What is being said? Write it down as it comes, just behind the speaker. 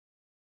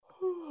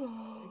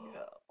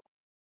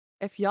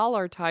If y'all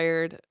are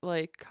tired,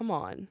 like, come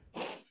on.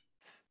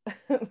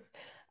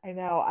 I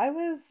know.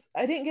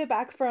 I didn't get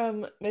back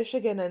from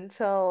Michigan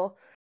until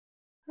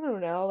I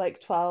don't know,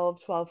 like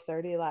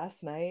 12:30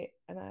 last night,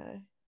 and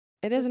I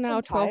It is just now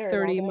been tired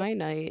all 12:30 day. my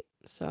night,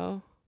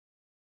 so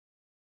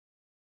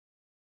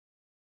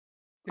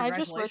I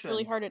just worked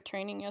really hard Congratulations. at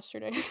training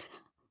yesterday.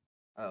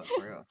 Oh,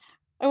 true.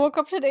 I woke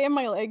up today and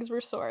my legs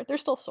were sore. They're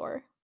still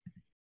sore.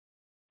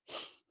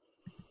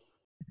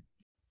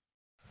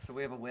 So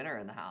we have a winner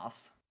in the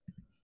house.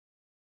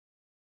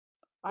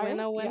 winner,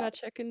 Yeah. winner,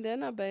 chicken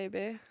dinner,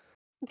 baby.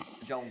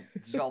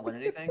 Did y'all win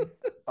anything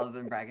other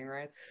than bragging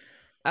rights?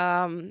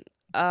 Um,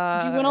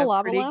 Did you win a a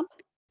lava pretty lamp?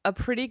 a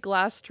pretty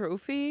glass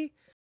trophy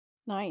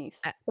Nice.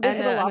 a But is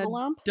and it a a and lava a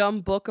lamp?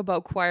 dumb book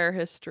about choir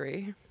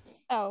history.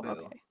 Oh, Boo.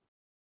 okay.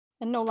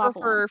 And no For lava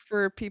lamp.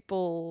 for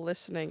people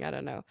listening, I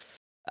don't know.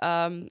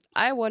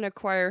 I won a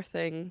choir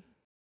thing.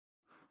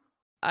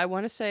 I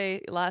wanna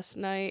say last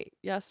night,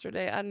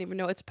 yesterday, I don't even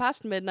know. It's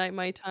past midnight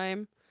my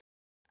time.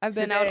 I've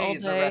been out all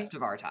Today, the day. rest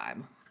of our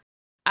time.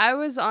 I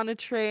was on a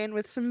train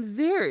with some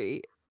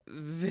very,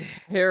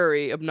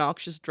 very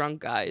obnoxious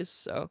drunk guys,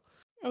 so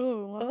Oh,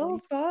 Oh, lovely.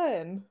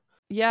 fun.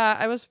 yeah,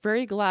 I was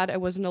very glad I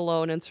wasn't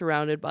alone and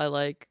surrounded by,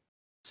 like,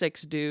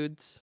 6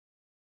 dudes.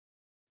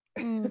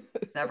 Mm.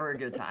 Never a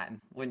good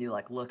time when you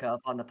like look up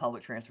on the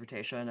public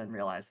transportation and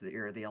realize that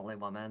you're the only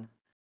woman.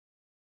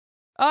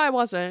 Oh, I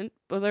wasn't,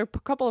 but there are a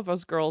couple of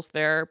us girls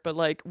there, but,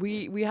 like,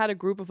 we had a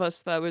group of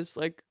us that was,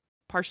 like,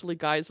 partially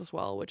guys as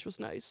well, which was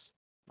nice.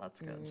 That's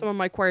good. Some of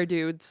my choir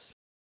dudes,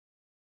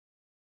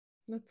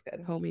 That's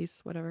good. homies,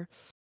 whatever.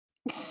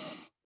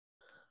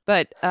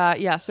 But,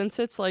 yeah, since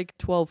it's, like,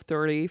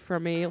 12:30 for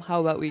me, how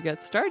about we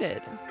get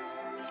started?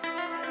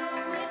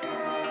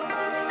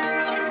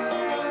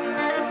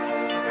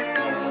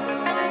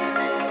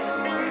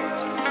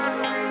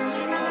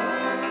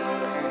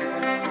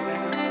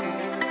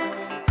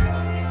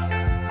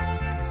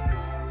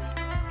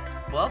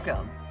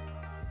 Welcome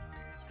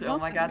to Oh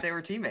My Welcome. God, They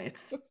Were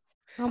Teammates.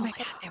 Oh my my god,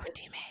 God. they were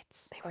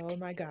teammates. Oh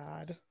my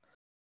god.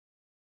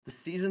 The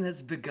season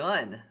has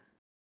begun,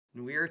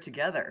 and we are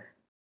together.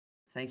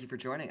 Thank you for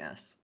joining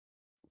us.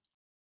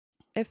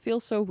 It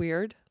feels so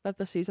weird that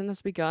the season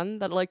has begun,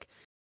 that, like,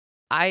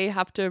 I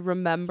have to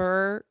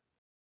remember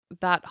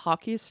that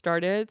hockey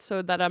started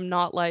so that I'm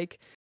not, like,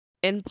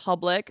 in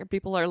public and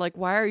people are like,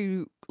 "Why are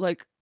you,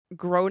 like,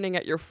 groaning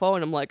at your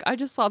phone?" I'm like, "I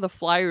just saw the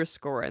Flyers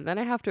score," and then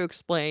I have to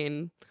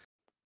explain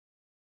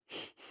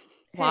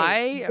Hey, why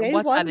and they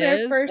what that won their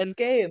is, and first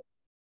game.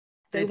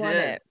 They They won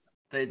did. it.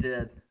 They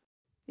did.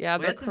 yeah,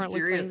 We they're had some currently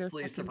playing their seriously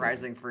second game.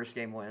 surprising first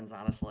game wins,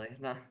 honestly.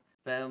 No,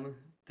 them,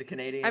 the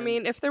I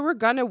mean, Canadians. if they were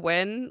gonna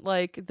win,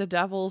 like, the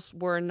Devils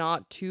were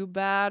not too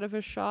bad of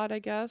a shot, I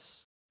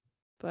guess,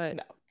 but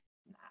No.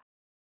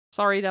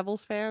 sorry,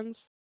 Devils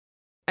fans.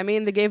 I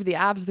mean, they gave the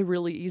Avs the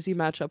really easy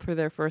matchup for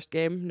their first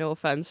game, no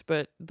offense,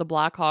 but the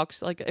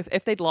Blackhawks, like,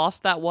 if they'd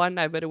lost that one,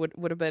 I bet it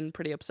would have been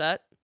pretty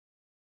upset.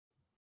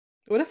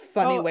 What a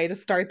funny Oh, way to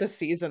start the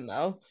season,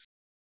 though.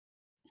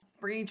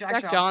 Bringing Jack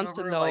Jack Johnson Johnson,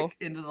 over, though. like,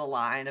 into the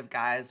line of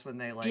guys when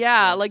they, like,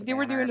 Yeah, raised like, the they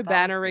were doing banner, the that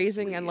was banner so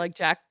raising and, sweet. like,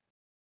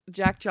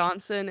 Jack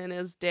Johnson in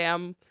his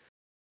damn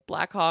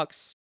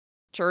Blackhawks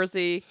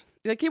jersey.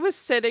 Like, he was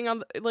sitting on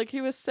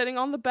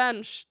the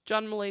bench.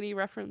 John Mulaney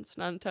reference,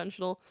 not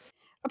intentional.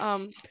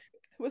 Um,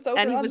 It was over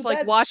and he on was, the like,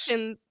 bench.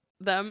 watching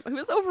them. He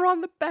was over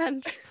on the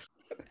bench,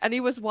 and he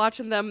was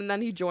watching them, and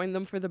then he joined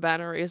them for the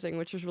banner raising,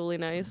 which was really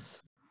nice.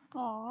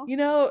 aw. You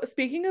know,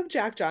 speaking of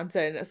Jack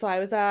Johnson, so I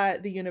was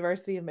at the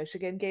University of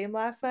Michigan game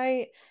last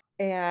night,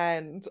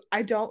 and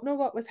I don't know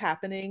what was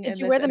happening Did in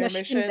you this wear the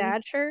Michigan intermission.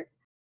 dad shirt?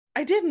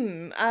 I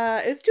didn't.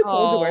 It's too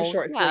cold to wear Oh,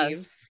 short yes.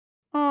 sleeves.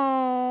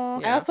 Aw. I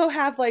Yeah. also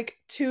have like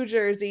 2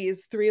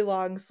 jerseys, 3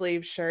 long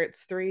sleeve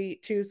shirts, 2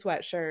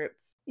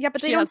 sweatshirts. Yeah,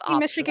 but they She don't has say options.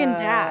 Michigan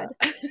dad.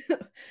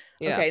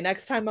 Yeah. Okay,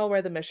 next time I'll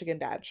wear the Michigan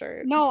dad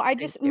shirt. No,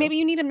 Thank you. maybe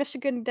you need a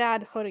Michigan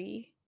dad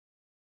hoodie.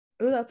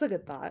 Ooh, that's a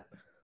good thought.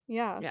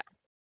 Yeah. Yeah.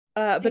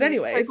 But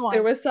Anyway, sorry, anyways, go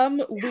there on. was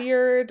some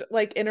weird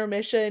like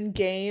intermission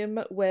game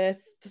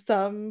with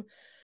some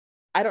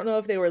I don't know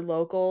if they were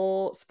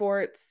local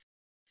sports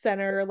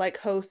center like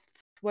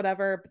hosts,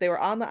 whatever, but they were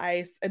on the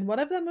ice, and one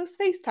of them was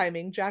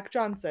FaceTiming Jack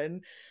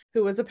Johnson,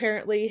 who was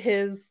apparently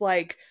his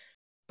like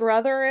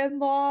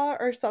brother-in-law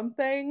or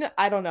something.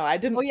 I don't know. I Oh,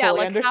 didn't yeah, fully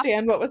like,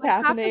 understand what was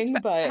happening,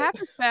 but half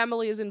his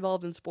family is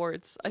involved in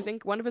sports. I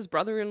think one of his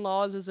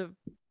brother-in-laws is a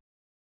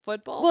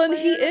football well, and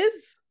player? he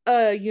is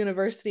a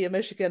University of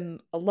Michigan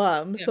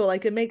alum, Yeah. so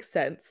like it makes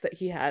sense that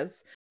he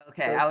has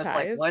Okay, those I was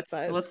like, ties, what's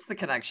but what's the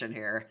connection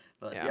here?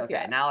 But Yeah. yeah, okay,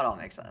 yeah. now it all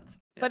makes sense.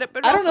 Yeah. But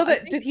I don't also, know I that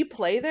think did he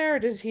play there or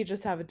does he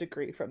just have a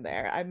degree from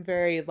there? I'm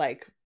very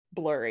like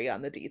blurry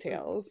on the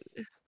details.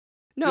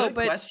 no, Good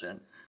but, question.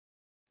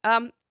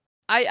 um,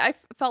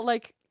 felt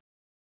like,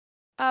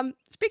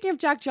 speaking of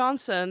Jack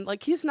Johnson,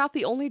 like, he's not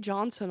the only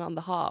Johnson on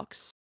the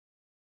Hawks.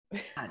 I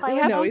They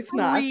Tyler have No, he's Johnson?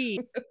 not. 3.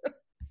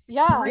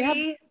 Yeah. They have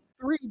Three?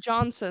 3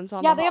 Johnsons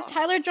on Yeah, the they have Hawks.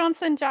 Tyler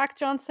Johnson, Jack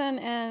Johnson,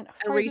 and And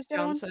sorry, Reese who's the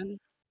other one? Johnson.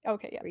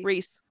 Okay, yeah.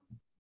 Reese.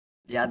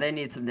 Yeah, they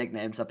need some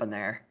nicknames up in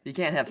there. You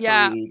can't have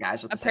Yeah, 3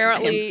 guys with the same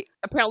name.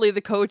 apparently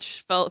the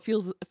coach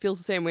feels the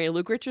same way.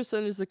 Luke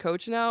Richardson is the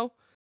coach now,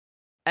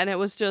 and it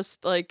was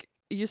just like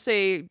you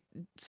say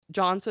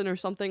Johnson or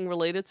something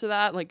related to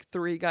that, like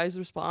 3 guys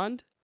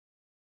respond.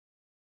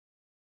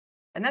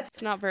 And that's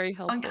It's not very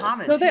helpful.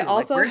 uncommon No, they too. Like,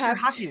 also where's your have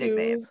hockey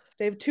nicknames?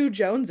 they have 2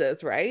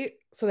 Joneses, right?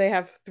 So they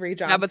have 3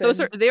 Yeah, but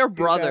Johnsons, they are 2 Jones.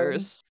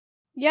 brothers.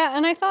 Yeah,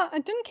 and I thought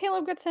didn't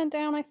Caleb get sent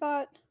down? I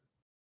thought.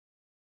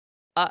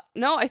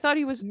 No, I thought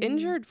he was Mm,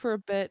 injured for a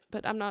bit,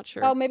 but I'm not Oh,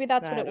 sure. maybe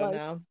that's what I it don't was.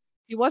 know.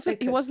 He It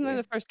could wasn't in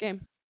be. the first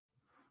game.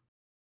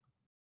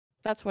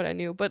 That's what I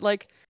knew. But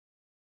like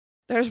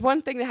there's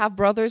one thing to have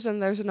brothers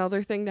and there's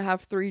another thing to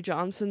have 3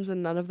 Johnsons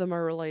and none of them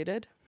are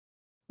related.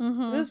 It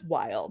Mm-hmm. is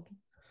wild.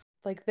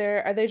 Like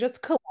are they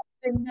just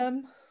collecting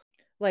them?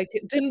 Like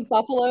didn't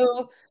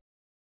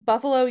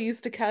Buffalo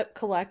used to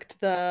collect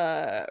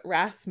the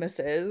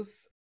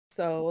Rasmuses,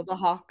 so the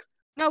Hawks.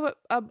 No,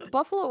 but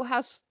Buffalo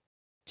has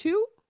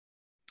 2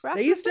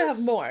 They used to have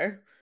Rasmuses? more.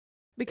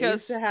 They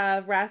used to Because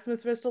have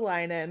Rasmus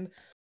Ristolainen,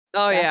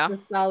 oh yeah,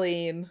 Rasmus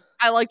Dahlin.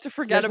 I like to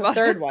forget There's a about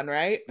third it. one,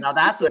 right? Now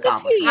This that's an was a few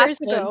accomplishment. years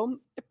Aspen. ago,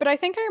 but I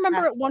think I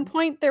remember at one Aspen.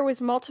 point there was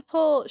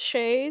multiple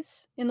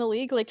Shays in the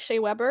league, like Shea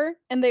Weber,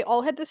 and they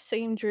all had the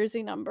same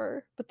jersey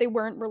number, but they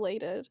weren't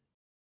related,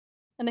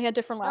 and they had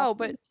different last Oh,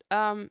 but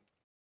names.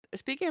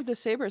 speaking of the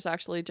Sabres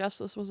actually, Jess,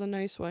 this was a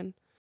nice one.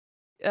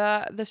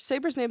 The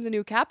Sabres named the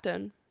new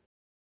captain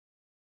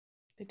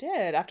They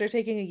did, after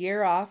taking a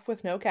year off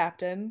with no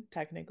captain,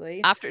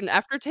 technically.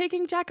 after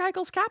taking Jack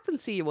Eichel's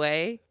captaincy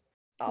away.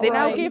 Oh, They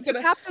now well, Right. gave the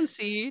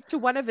captaincy to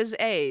one of his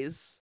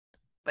A's.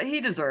 But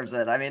he deserves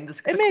it. I mean,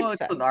 it the makes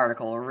quotes in the sense.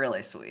 article are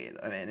really sweet.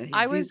 I mean,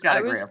 I he's was got I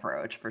a great was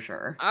approach for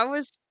sure. I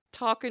was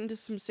talking to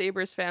some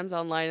Sabres fans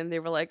online and they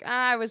were like,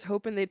 I was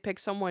hoping they'd pick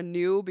someone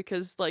new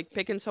because like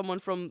picking someone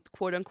from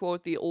quote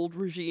unquote the old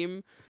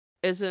regime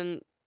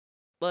isn't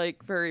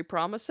like very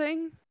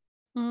promising.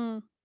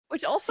 Mm.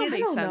 Which also See, I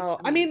makes don't sense know.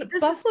 to I me. mean, this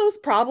is Buffalo's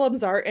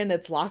problems aren't in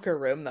its locker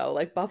room, though.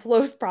 Like,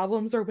 Buffalo's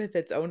problems are with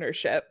its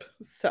ownership.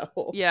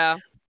 So Yeah.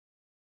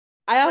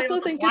 I playing also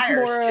with the think it's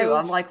Flyers more too. of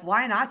I'm like,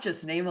 why not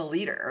just name a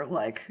leader?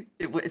 Like,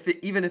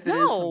 even if it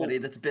is No. somebody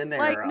that's been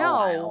Like there a no.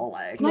 while,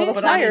 like, Can well, I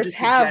but I mean, just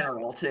in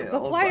general The too.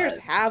 Flyers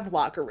But have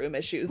locker room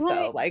issues, can I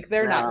though. Like,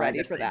 they're no, not I ready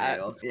guess for they that.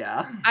 do.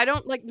 Yeah, I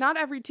don't like not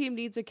every team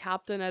needs a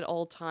captain at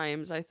all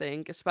times, I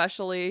think,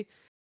 especially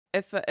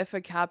if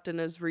a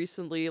captain is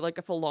recently like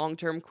if a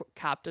long-term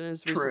captain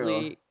is true.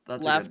 recently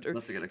left or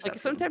That's a good like exception.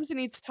 sometimes it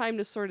needs time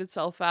to sort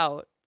itself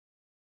out.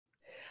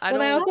 I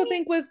Well, and I don't also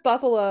think with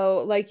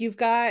Buffalo, like, you've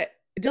got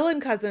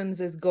Dylan Cousins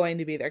is going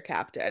to be their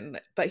captain,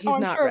 but Oh, he's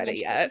I'm not sure ready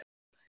eventually. yet.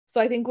 So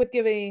I think with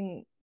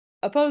giving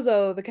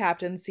Opozo the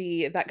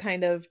captaincy, that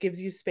kind of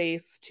gives you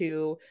space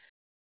to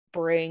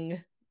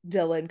bring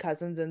Dylan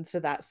Cousins into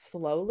that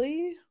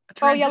slowly. A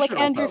Oh, yeah, like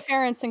transitional Andrew pope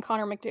Ference and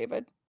Connor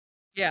McDavid.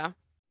 yeah.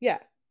 Yeah.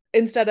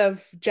 Instead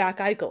of Jack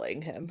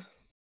Eicheling him.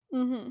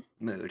 Mhm.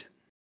 mood. So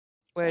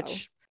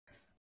Which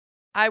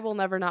I will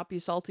never not be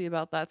salty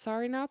about that.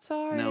 Sorry, not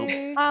Nope.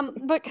 sorry.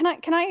 But can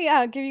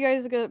I give you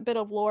guys a bit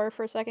of lore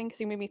for a second because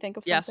you made me think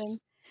of Yes. something.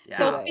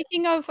 So do Yeah. it.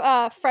 speaking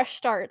of fresh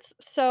starts,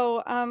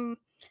 so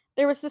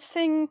there was this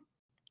thing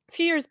a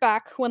few years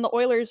back when the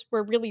Oilers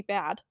were really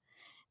bad,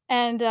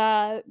 and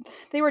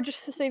they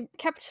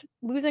kept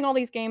losing all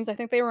these games. I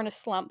think they were in a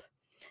slump,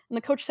 and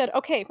the coach said,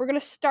 "Okay, we're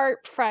gonna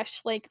start fresh.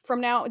 Like from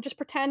now, just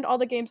pretend all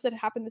the games that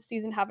happened this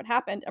season haven't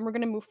happened, and we're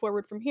gonna move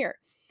forward from here."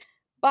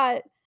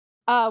 But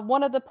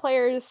one of the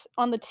players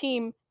on the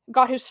team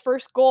got his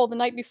first goal the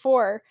night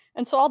before,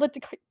 and so a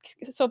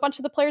bunch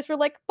of the players were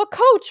like, "But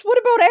coach, what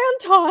about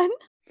Anton?"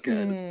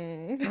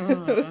 Good.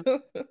 Hmm.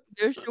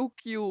 They're so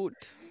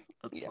cute.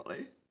 That's Yeah.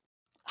 funny.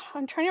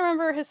 I'm trying to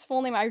remember his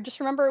full name. I just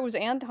remember it was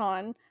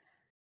Anton,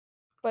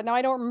 but now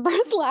I don't remember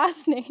his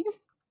last name.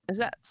 Is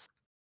that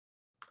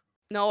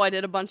No, I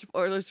did a bunch of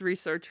Oilers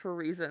research for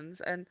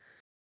reasons and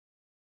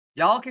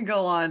Y'all can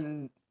go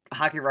on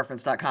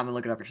hockeyreference.com and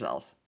look it up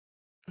yourselves.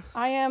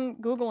 I am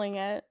googling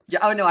it. Yeah.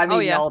 Oh no, I oh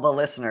mean yeah, y'all, the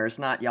listeners,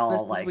 not this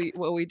y'all. is Like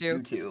what we do.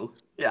 you two.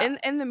 Yeah.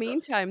 In the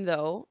meantime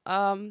though,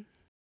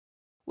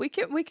 we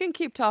can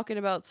keep talking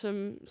about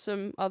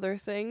some other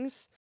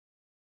things.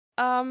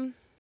 Um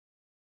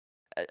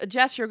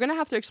Jess, you're gonna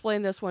have to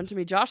explain this one to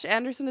me. Josh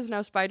Anderson is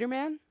now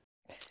Spider-Man?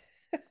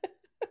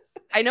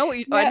 I Yeah. know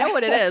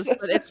what it is,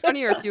 but it's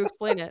funnier if you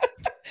explain it.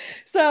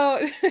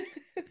 So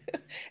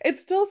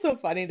it's still so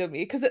funny to me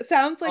because it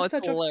sounds Oh, like it's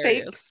such a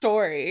fake hilarious.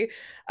 story.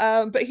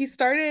 But he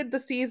started the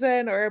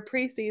season or a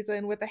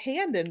preseason with a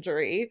hand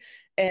injury,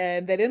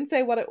 and they didn't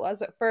say what it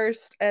was at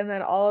first. And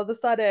then all of a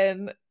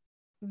sudden,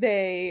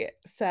 they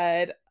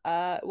said,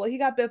 well, he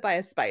got bit by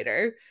a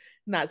spider,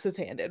 and that's his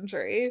hand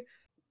injury.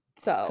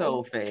 So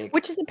So fake.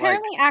 Which is Like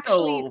apparently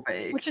actually so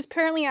fake. which is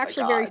apparently My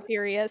actually very God.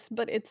 serious,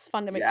 but it's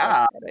fun to make jokes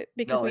Yeah. about it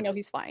because No, we know it's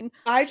he's fine.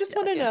 I just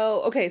want yes. to Yeah.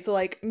 know, okay, so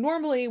like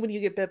normally when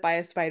you get bit by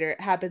a spider, it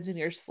happens in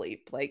your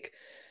sleep. Like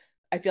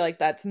I feel like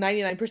that's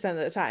 99%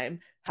 of the time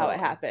how it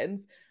Totally.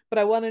 happens. But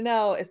I want to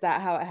know, is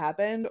that how it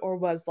happened? Or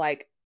was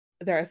like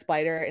there a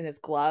spider in his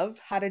glove?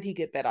 How did he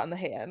get bit on the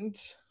hand?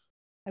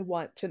 I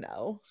want to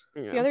know.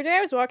 The Yeah. other day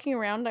I was walking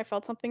around and I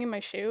felt something in my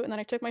shoe, and then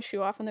I took my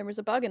shoe off and there was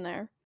a bug in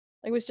there.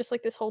 It was just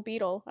like this whole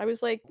beetle. I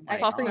was like, Oh I my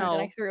Fuck screamed and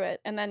I no. threw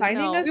it, and then Finding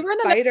a No. we were in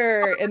the middle.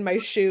 spider in my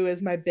shoe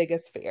is my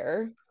biggest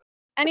fear.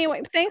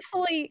 Anyway,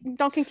 thankfully,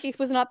 Duncan Keith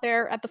was not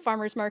there at the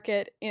farmer's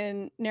market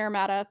in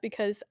Naramata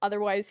because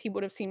otherwise he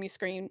would have seen me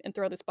scream and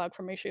throw this bug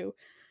from my shoe.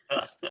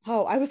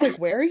 Oh, I was like,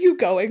 where are you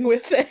going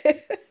with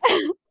it?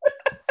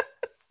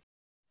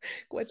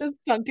 What does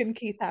Duncan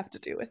Keith have to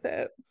do with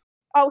it?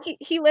 Oh,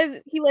 he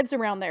lives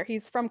around there.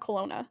 He's from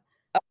Kelowna.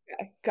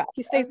 Okay,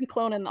 He stays gotcha. in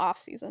Kelowna in the off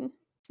season.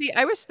 See,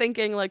 I was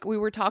thinking like we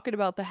were talking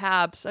about the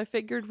Habs. I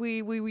figured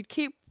we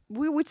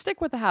would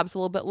stick with the Habs a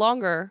little bit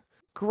longer.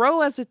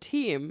 Grow as a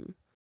team.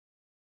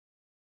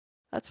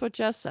 That's what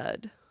Jess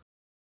said.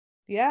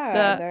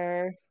 Yeah, The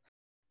they're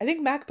I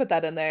think Mac put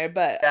that in there,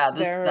 but Yeah, that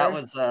they're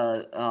was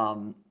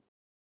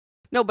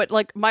No, but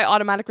like my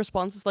automatic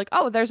response is like,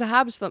 "Oh, there's a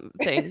Habs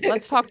thing.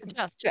 Let's talk to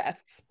Jess." it's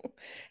Jess.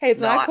 Hey,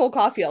 it's no, not Cole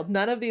Caulfield.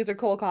 None of these are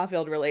Cole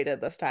Caulfield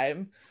related this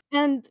time.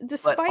 And but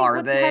despite are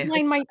what the they?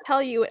 headline might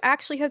tell you, it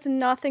actually has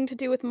nothing to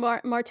do with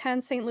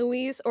Martin St.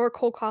 Louis or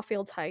Cole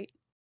Caulfield's height.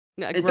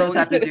 Yeah, It does growing.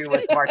 have to do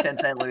with Martin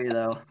St. Louis,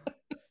 though.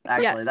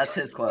 Actually, Yes. that's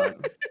his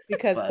quote.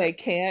 Because they But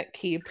can't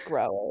keep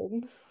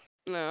growing.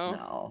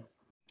 No.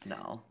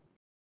 no.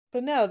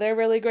 But no, their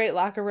really great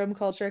locker room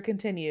culture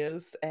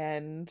continues,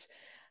 and It's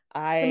a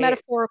I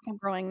metaphorical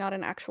growing, not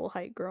an actual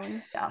height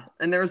growing. Yeah,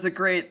 and there was a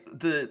great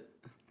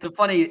the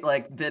funny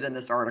like bit in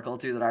this article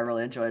too that I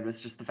really enjoyed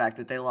was just the fact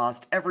that they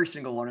lost every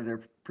single one of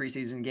their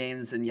preseason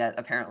games and yet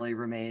apparently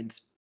remained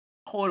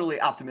totally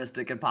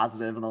optimistic and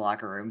positive in the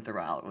locker room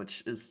throughout,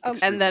 which is And And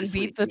extremely then sweet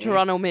beat to the me.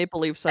 Toronto Maple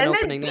Leafs on And then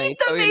opening beat night.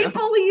 the So you know.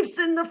 Maple Leafs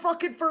in the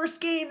fucking first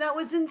game. That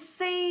was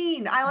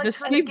insane. I like The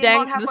turned the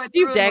game on The halfway Steve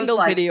through and was Dangle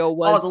like, video "Oh, the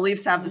was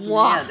Leafs have this in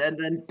mwah, hand." And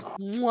then,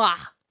 mwah.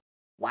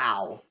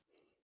 wow.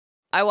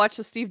 I watch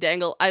the Steve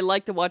Dangle. I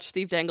like to watch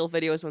Steve Dangle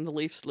videos when the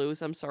Leafs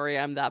lose. I'm sorry,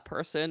 I'm that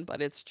person,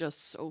 but it's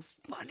just so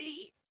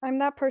funny. I'm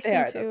that they person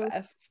are the too.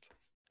 best.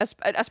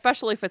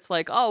 Especially if it's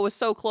like, oh, it was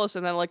so close,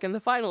 and then like in the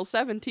final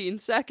 17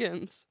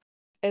 seconds.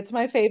 It's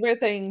my favorite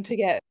thing to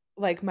get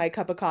like my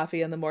cup of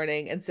coffee in the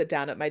morning and sit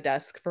down at my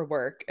desk for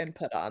work and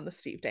put on the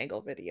Steve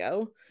Dangle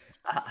video.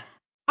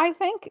 I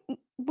think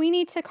we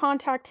need to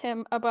contact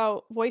him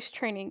about voice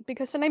training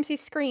because sometimes he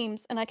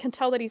screams and I can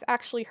tell that he's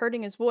actually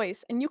hurting his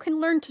voice, and you can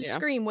learn to Yeah.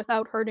 scream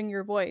without hurting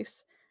your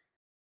voice.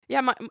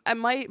 Yeah,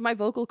 my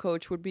vocal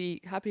coach would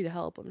be happy to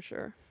help, I'm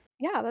sure.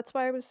 Yeah, that's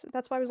why I was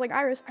like,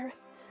 Iris.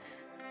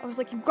 I was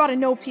like, you gotta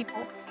know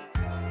people.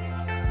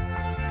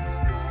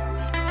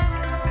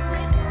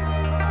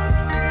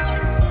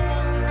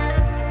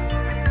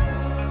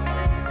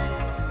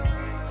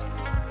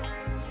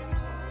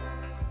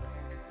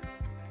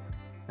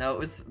 No, it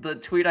was the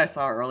tweet I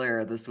saw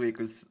earlier this week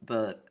was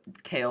the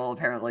Kale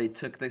apparently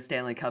took the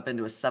Stanley Cup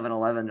into a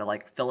 7-Eleven to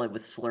like fill it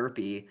with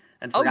Slurpee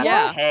and Oh, forgot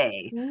yeah. to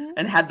pay. Mhm.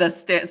 And had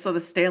so the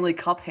Stanley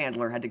Cup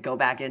handler had to go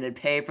back in and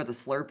pay for the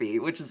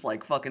Slurpee, which is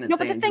like fucking No, but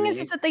the insane to thing is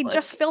me. that they Like,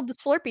 just filled the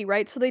Slurpee,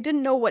 right? So they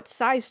didn't know what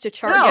size to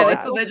charge. no, Yeah, So they they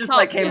so filled filled they the just cup.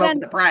 like came and up then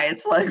with the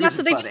price, like yeah, which so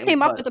is they just funny.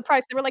 came up But with the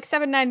price. They were like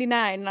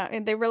 $7.99,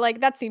 and they were like,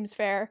 that seems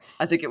fair.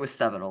 I think it was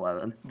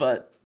 7-Eleven.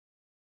 But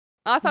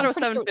I thought I'm it was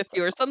pretty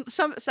sure it was 750 or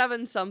some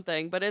seven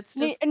something, but it's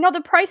just No,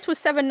 the price was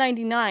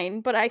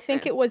 $7.99, but I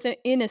think yeah. it was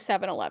in a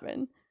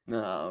 7-Eleven.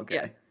 no, Yeah.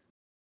 okay.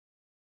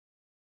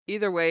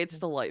 Either way, it's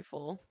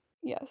delightful.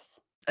 Yes.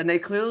 And they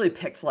clearly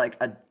picked like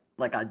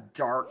a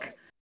dark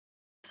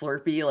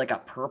Slurpee, like a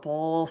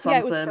purple Yeah,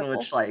 it was something, purple.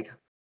 which like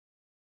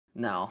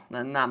no,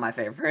 not my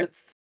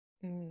favorites.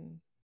 Mm.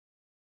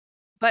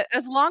 But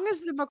as long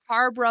as the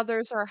McCarr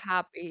brothers are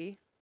happy.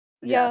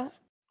 Yeah.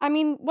 Yes. I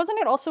mean, wasn't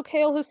it also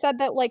Kale who said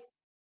that, like,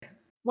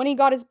 when he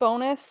got his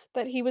bonus,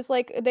 that he was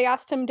like, they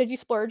asked him, "Did you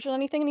splurge on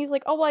anything?" And he's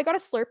like, "Oh, well, I got a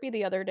Slurpee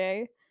the other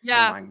day." Oh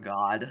Yeah. my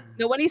god.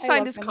 No, when he I signed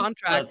love his him.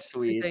 contract, That's I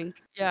sweet. think.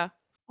 Yeah.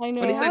 I When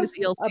he He know. signed has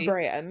his a ELC.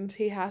 brand.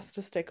 He has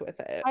to stick with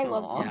it. I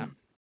love Aw. Yeah. him.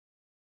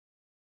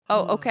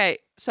 Oh, okay.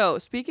 So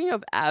speaking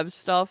of Avs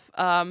stuff,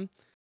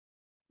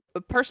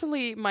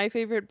 personally, my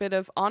favorite bit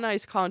of on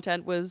ice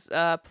content was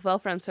Pavel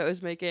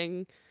Francouz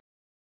making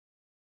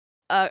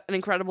an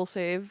incredible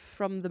save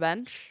from the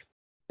bench.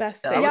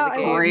 Best That save was of Yeah, the I love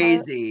game. that.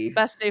 crazy.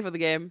 Best save of the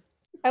game.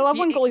 I love He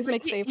when he, goalies but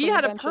make save he from the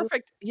had a benches.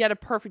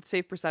 perfect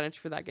save percentage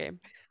for that game.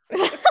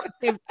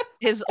 Saved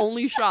his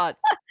only shot,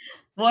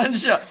 One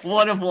shot,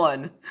 one of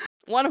one.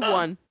 one of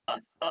one,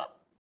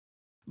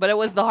 but it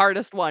was the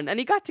hardest one, and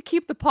he got to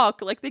keep the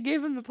puck. Like they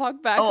gave him the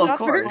puck back. Oh, It of was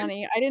That's very, course.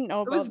 funny. I didn't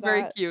know it was about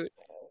very that. cute.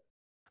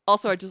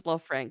 Also, I just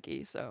love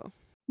Frankie. So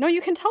No,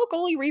 you can tell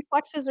goalie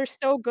reflexes are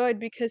so good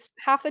because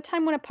half the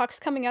time when a puck's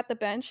coming at the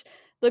bench,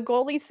 the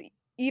goalie's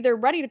either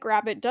ready to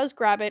grab it, does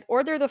grab it,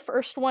 or they're the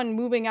first one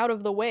moving out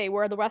of the way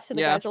where the rest of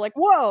the yeah, guys are like,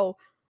 "Whoa."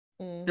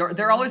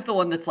 They're always the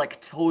one that's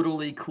like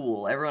totally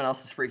cool. Everyone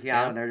else is freaking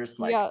out yeah. and they're just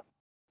like, Yeah.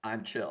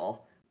 I'm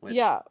chill, which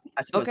Yeah.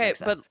 I suppose Okay,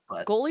 makes but sense.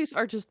 But goalies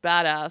are just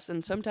badass,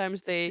 and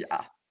sometimes they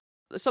yeah.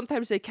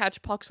 sometimes they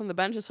catch pucks on the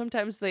bench, and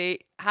sometimes they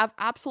have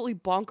absolutely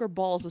bonker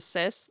balls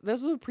assists.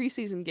 This was a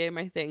preseason game,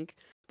 I think,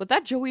 but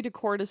that Joey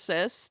Decord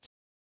assist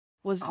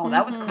was Oh,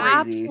 that was Mhm.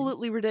 crazy.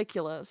 absolutely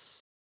ridiculous.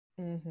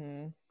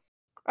 Mm-hmm.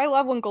 I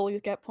love when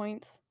goalies get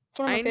points. It's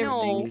one of my I favorite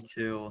know. Me things.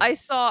 too.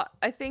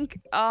 I think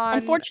on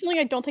Unfortunately,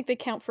 I don't think they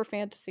count for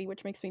fantasy,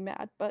 which makes me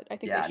mad, but I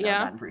think they Yeah, should. no, yeah,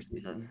 not in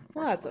preseason,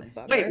 Well, that's a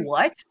unfortunately. Wait, bummer.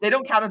 what? They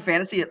don't count in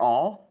fantasy at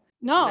all?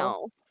 No.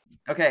 no.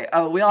 Okay.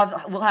 Oh,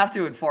 we'll have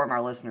to inform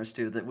our listeners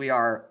too that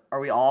are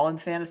we all in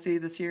fantasy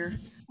this year?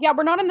 Yeah,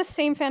 we're not in the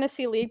same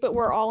fantasy league, but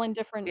we're all in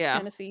different Yeah.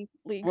 fantasy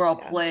We're leagues. all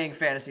Yeah. playing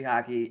fantasy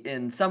hockey,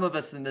 and some of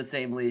us in the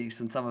same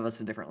leagues and some of us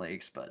in different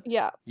leagues, but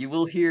Yeah. you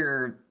will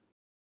hear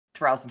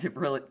trials and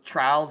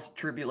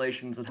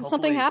tribulations, and Did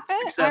something hopefully happen?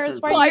 Iris,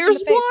 successes why are of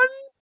you making the Flyers face? won.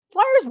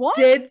 Flyers won?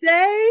 Did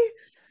they?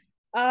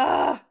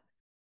 Ah,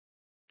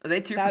 Are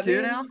they 2 for that 2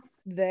 means now?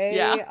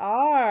 Yeah, they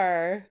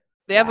are.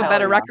 they have a Wow.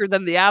 better Hell yeah. record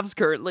than the Avs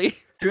currently.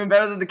 Doing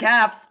better than the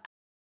Caps.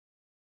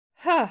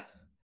 Huh.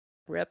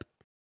 Rip.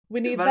 We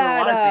Doing need better than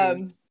a lot of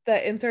teams.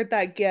 that insert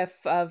that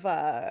gif of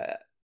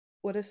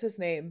what is his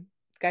name?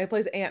 Guy who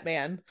plays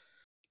Ant-Man.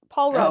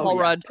 Paul Rudd. Oh Paul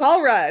yeah. Rudd.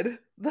 Paul Rudd.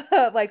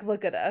 Like,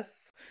 look at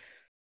us.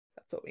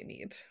 That's what we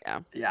need.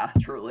 Yeah,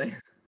 truly.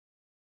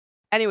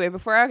 Anyway,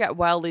 before I got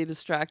wildly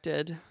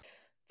distracted.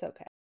 It's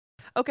okay.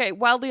 Okay,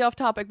 wildly off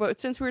topic, but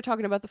since we were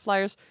talking about the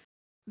Flyers,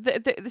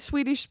 the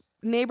Swedish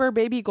neighbor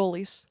baby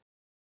goalies.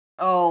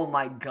 Oh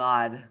my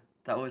god.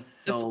 That was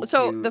so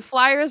So the cute.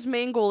 Flyers'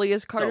 main goalie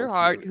is Carter So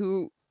Hart, cute.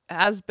 who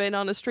has been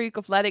on a streak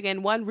of letting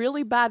in one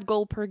really bad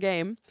goal per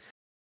game.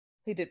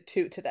 He did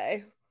 2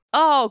 today.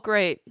 Oh,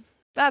 great. But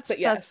That's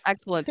yes.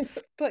 excellent.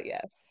 But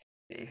yes.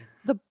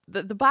 The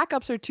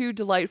backups are two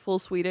delightful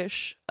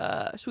Swedish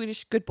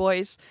good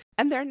boys,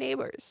 and they're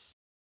neighbors.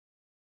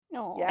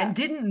 Aw. Yeah. And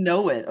didn't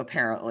know it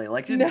apparently.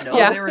 Like didn't No. know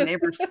Yeah. they were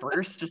neighbors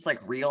first, just like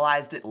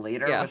realized it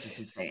later, Yeah. which is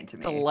insane to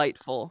me.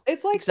 Delightful.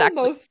 It's like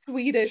Exactly. the most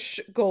Swedish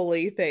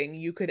goalie thing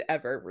you could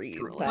ever read.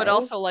 Truly. But though.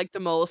 also like the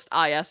most,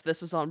 yes,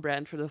 this is on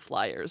brand for the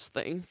Flyers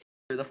thing.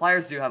 The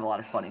Flyers do have a lot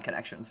of funny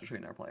connections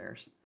between their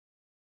players.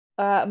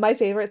 My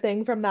favorite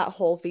thing from that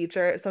whole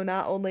feature, so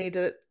not only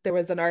did there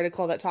was an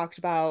article that talked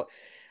about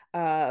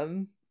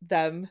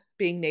them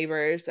being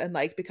neighbors and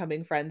like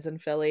becoming friends in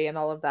Philly and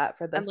all of that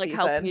for this And like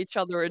season, helping each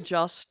other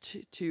adjust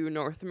to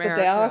North but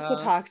America. they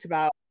also talked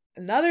about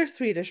another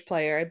Swedish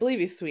player, I believe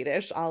he's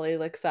Swedish, Ollie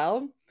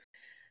Lycksell,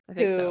 I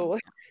think so.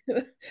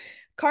 who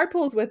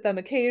carpools with them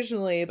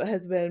occasionally, but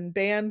has been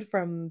banned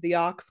from the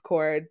aux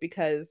cord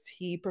because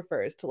he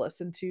prefers to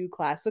listen to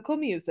classical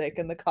music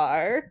in the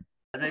car.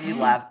 That made me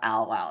laugh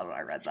out loud when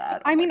I read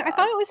that. I Oh my mean, I God.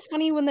 thought it was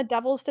funny when the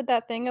Devils did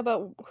that thing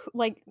about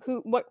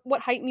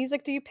what height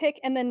music do you pick,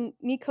 and then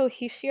Nico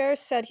Hischier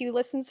said he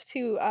listens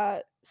to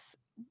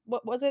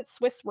what was it,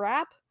 Swiss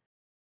rap,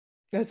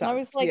 That and I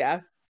was sounds, like,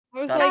 yeah.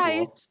 That's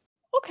Guys,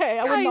 cool. okay,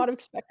 I would not guys, have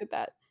expected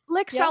that.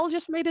 Lycksell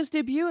just made his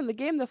debut in the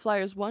game the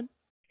Flyers won.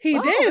 He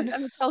Oh. did.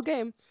 First NHL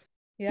game.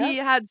 Yeah. He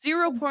had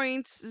 0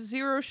 points,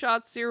 0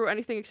 shots, 0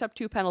 anything except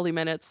 2 penalty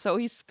minutes, so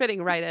he's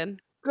fitting right in.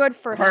 Good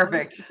for him.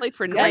 Perfect. Played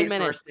for 9 Great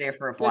minutes. first day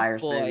for a Good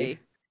Flyers, boy. baby.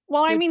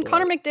 Well, I Good mean, boy.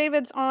 Connor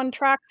McDavid's on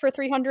track for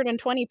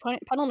 320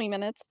 penalty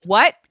minutes.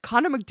 What?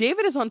 Connor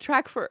McDavid is on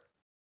track for.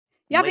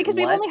 Yeah, Wait, because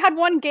we've only what? had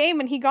one game,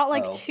 and he got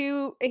like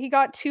Oh. he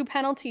got 2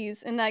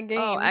 penalties in that Oh,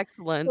 game.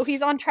 excellent. So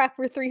he's on track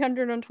for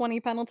 320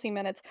 penalty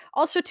minutes.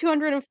 Also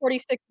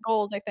 246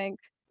 goals, I think.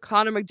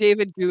 Connor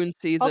McDavid goon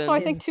season. Also,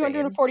 I think Insane.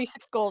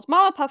 246 goals.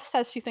 Mama Puff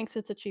says she thinks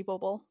it's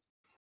achievable.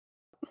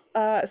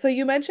 So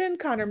you mentioned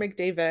Connor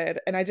McDavid,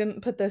 and I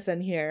didn't put this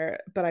in here,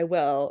 but I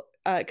will.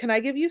 Can I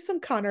give you some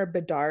Connor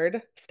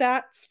Bedard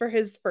stats for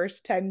his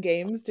first 10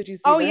 games? Did you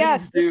see Oh this?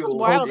 yes, this was do.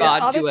 wild. God, I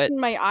saw do this it. and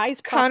my eyes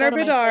popped Connor out of my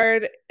head.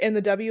 Bedard in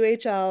the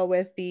WHL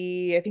with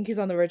I think he's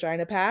on the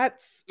Regina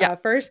Pats. Yeah.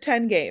 First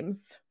 10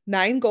 games,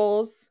 9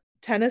 goals,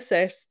 10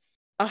 assists,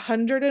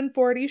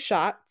 140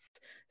 shots,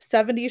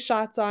 70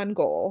 shots on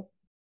goal.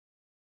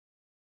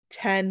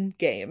 10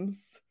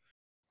 games.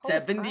 Holy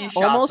 70 crap.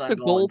 shots Almost on a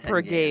goal goal in 10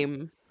 per games.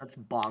 game. That's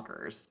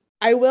bonkers.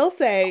 I will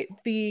say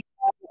the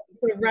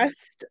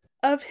rest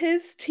of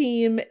his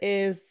team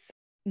is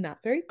not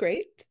very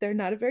great. They're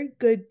not a very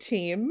good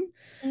team.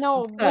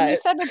 No, when you But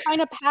said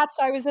Regina Pats,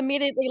 I was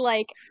immediately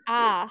like,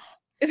 ah.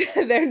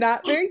 they're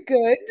not very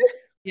good,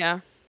 Yeah.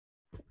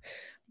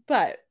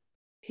 but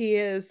he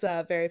is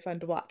very fun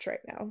to watch right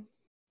now.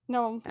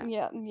 No,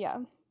 Yeah. yeah.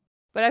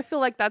 But I feel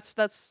like that's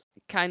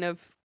kind of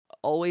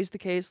always the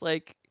case.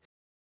 Like,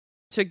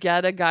 to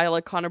get a guy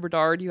like Connor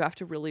Bedard, you have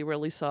to really,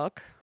 really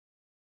suck.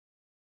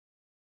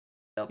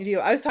 You do.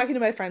 I was talking to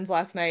my friends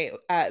last night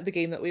at the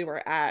game that we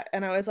were at,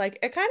 and I was like,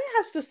 it kind of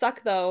has to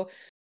suck though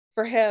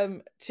for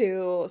him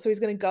to. So he's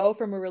going to go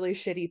from a really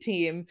shitty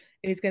team, and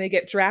he's going to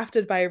get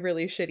drafted by a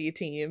really shitty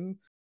team.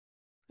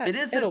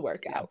 It'll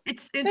work out.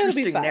 It's be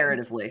interesting fine.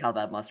 narratively how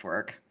that must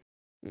work.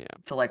 Yeah.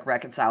 To like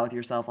reconcile with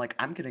yourself, like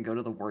I'm gonna go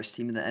to the worst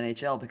team in the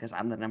NHL because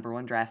I'm the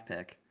 #1 draft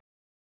pick.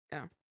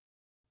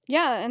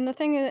 Yeah, and the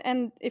thing is,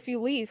 and if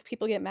you leave,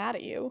 people get mad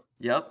at you.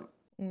 Yep.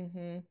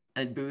 Mm-hmm.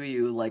 And boo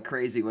you like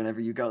crazy whenever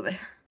you go there.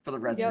 for the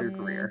rest of Yep. your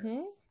career.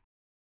 Mhm.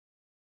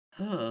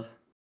 Huh.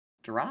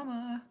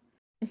 Drama.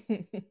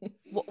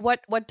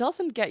 What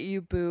doesn't get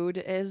you booed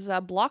is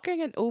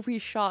blocking an OV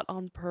shot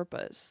on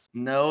purpose.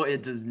 No,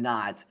 it does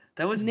not.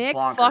 That was Nick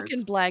fucking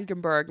bonkers.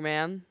 Blankenberg,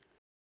 man.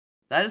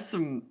 That is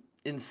some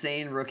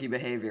insane rookie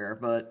behavior,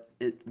 but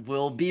it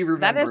will be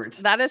That is remembered.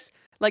 that is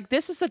like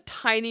this is a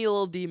tiny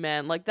little D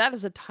man. Like that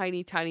is a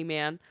tiny, tiny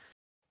man.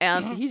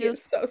 And he He is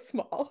just so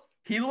small.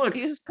 He looked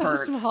he's so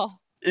hurt.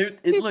 small. It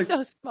He's so looked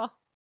small.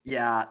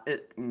 yeah,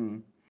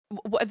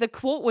 The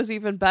quote was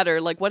even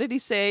better. Like, what did he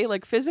say?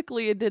 Like,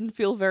 physically, it didn't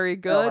feel very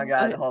Oh my good,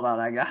 god, but hold on,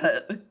 I got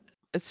it.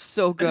 it's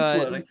so It's good.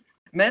 loading.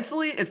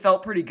 Mentally, it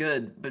felt pretty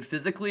good, but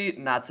physically,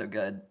 not so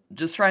good.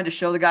 Just trying to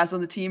show the guys on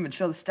the team and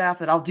show the staff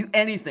that I'll do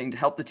anything to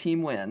help the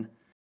team win.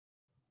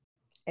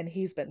 And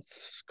he's been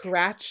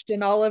scratched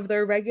in all of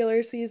their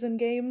regular season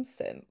games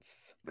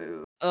since.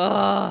 Boo.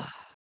 Ugh.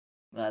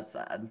 That's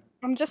sad.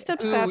 I'm just Yeah. Ooh,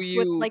 obsessed with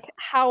you. like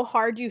how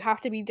hard you have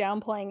to be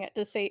downplaying it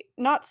to say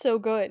not so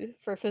good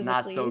for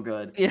Not so physically.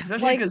 good. Yeah.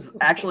 Especially Like because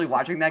actually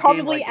watching that game,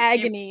 probably like,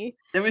 agony.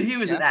 he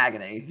was Yeah. in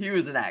agony. He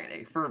was in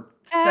agony for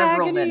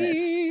several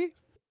minutes. Agony.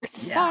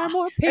 It's Yeah. far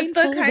more It's the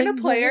painful kind of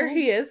than player death.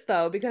 he is,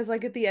 though, because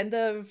like at the end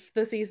of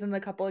the season, the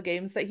couple of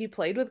games that he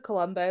played with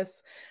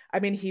Columbus, I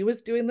mean, he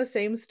was doing the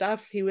same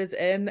stuff. He was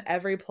in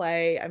every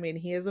play. I mean,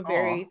 he is a Aw.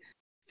 very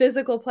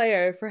physical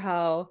player for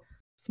how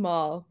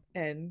small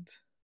and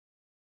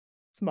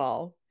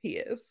small he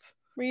is.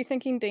 Were you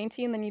thinking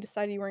dainty and then you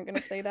decided you weren't going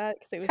to say that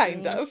because it was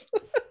Kind mean? of.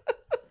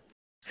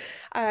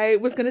 I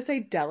was gonna say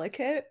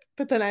delicate,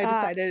 but then I Ah,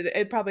 decided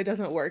it probably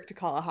doesn't work to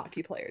call a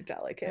hockey player yeah,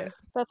 delicate.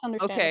 that's Okay.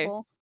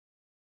 understandable.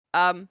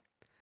 Um,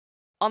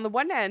 on the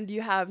one hand,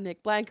 you have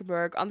Nick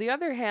Blankenberg. On the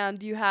other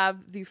hand, you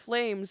have the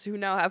Flames, who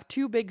now have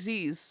two Big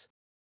Z's.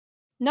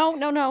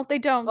 No, they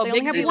don't. Well, They only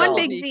Big have Z, They one Little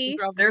big don't. Z. Keep Z,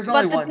 dropping There's Z's.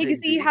 only but the one big big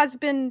Z Z. has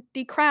been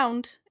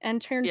decrowned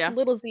and turned to Yeah.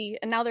 little Z,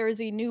 and now there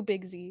is a new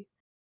big Z.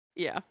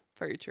 Yeah,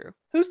 very true.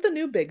 Who's the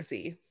new Big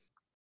Z?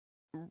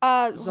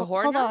 Hold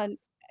Zahorna? on.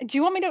 Do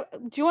you want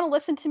to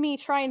listen to me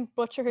try and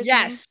butcher his name?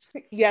 Yes.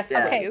 Yes,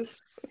 Okay. please.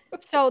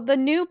 So the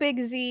new big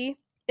Z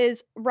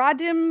is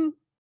Radim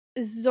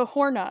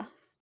Zahorna.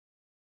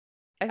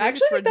 I I think actually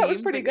it's think that was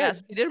Radim, pretty but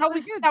yes, good. he did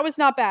pretty good. That was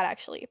not bad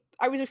actually.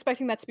 I was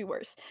expecting that to be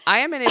worse. I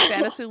am in a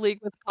fantasy league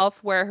with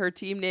Puff where her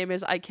team name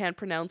is I can't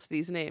pronounce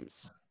these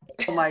names.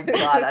 Oh my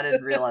god, I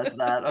didn't realize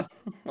that.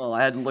 Well,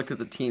 I hadn't looked at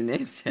the team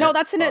names yet. No,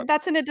 that's in a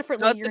Fuck.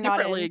 different No, league it's a you're not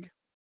different in. league.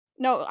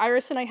 No,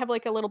 Iris and I have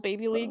like a little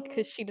baby league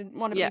because she didn't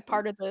want to Yeah. be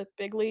part of the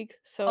big league.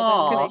 So then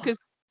Aw. like Because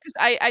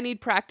I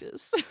need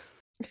practice.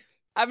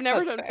 I've never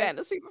That's done fair.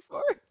 fantasy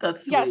before.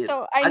 That's yeah, sweet.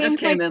 so I I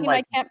just named my came in team I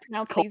like can't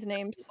pronounce cold these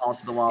names. balls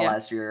to the wall Yeah.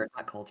 last year.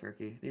 Not cold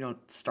turkey. You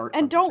don't start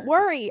And something don't turkey.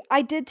 worry,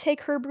 I did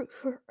take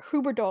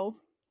Huberdeau.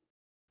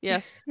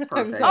 Yes. I'm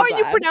Perfect. so Oh, you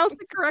glad. pronounced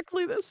it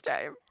correctly this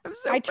time. I'm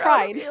so I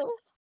proud of tried. you.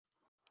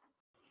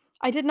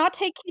 I did not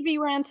take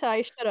Kiviranta,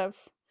 I should have.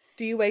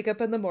 Do you wake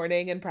up in the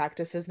morning and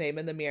practice his name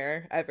in the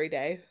mirror every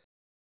day?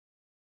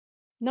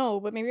 No,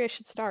 but maybe I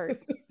should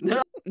start.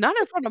 Not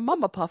in front of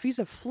Mama Puff. He's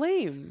a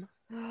flame.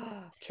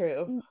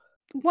 True.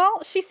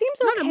 Well, she seems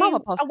Not in okay, Mama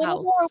Puff's a little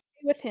house. more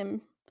okay with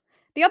him.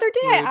 The other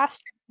day I Rude.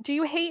 asked her, "Do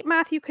you hate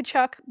Matthew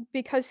Tkachuk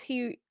because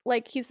he's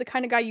the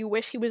kind of guy you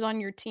wish he was on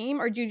your team,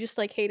 or do you just,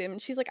 like, hate him?"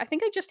 And she's like, "I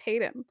think I just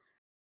hate him."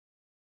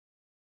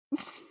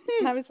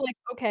 And I was like,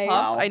 "Okay."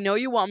 Puff, I Wow. know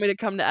you want me to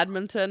come to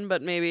Edmonton,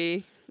 but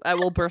maybe I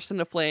will burst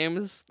into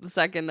flames the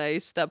second I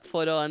step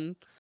foot on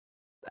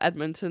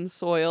Edmonton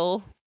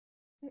soil.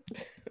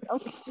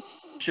 Okay.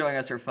 Showing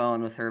us her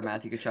phone with her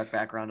Matthew Kachuk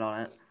background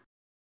on it.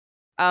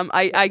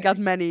 I got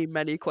Nice.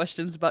 many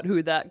questions about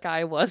who that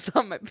guy was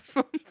on my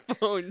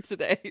phone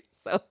today.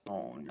 So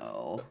Oh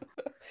no.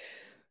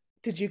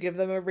 Did you give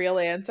them a real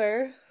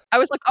answer? I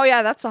was like, "Oh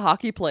yeah, that's a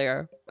hockey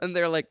player," and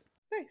they're like,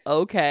 Nice.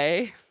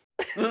 "Okay,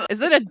 is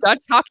it a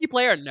Dutch hockey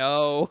player?"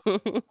 No.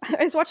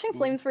 I was watching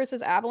Flames Oops.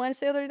 versus Avalanche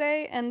the other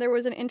day, and there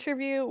was an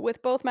interview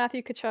with both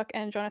Matthew Tkachuk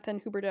and Jonathan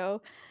Huberdeau,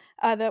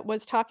 that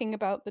was talking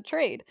about the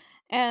trade.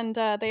 And,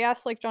 they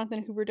asked, like,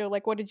 Jonathan Huberdeau,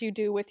 like, "What did you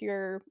do with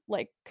your,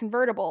 like,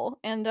 convertible?"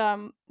 And,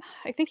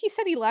 I think he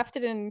said he left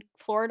it in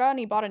Florida and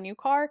he bought a new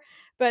car,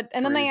 and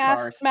then they Traded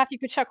asked cars. Matthew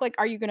Tkachuk, like,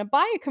 "Are you gonna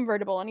buy a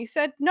convertible?" And he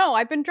said, "No,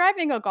 I've been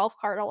driving a golf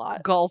cart a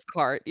lot." Golf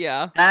cart,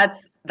 yeah.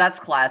 That's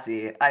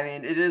classy. I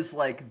mean, it is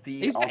like the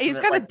He's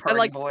ultimate got like a party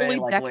like boy fully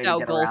like decked way to out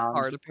get golf around.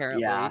 cart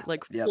apparently, Yeah.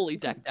 like Yep. fully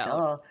It's like, decked out.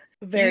 duh.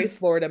 Very He's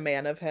Florida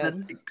man of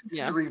that's him.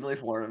 Yeah. cerebrally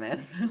Florida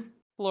man.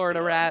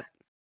 Florida Rat.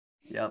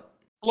 Yep.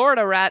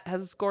 Florida Rat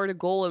has scored a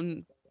goal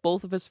in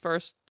both of his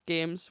first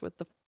games with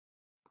the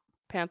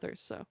Panthers,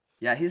 so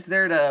Yeah, he's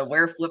there to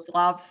wear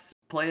flip-flops,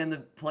 play in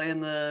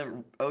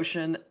the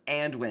ocean,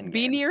 and win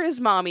be games. near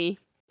his mommy.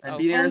 And Oh,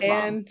 be near his mom.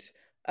 And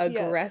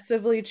Yeah.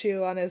 aggressively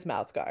chew on his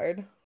mouth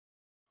guard.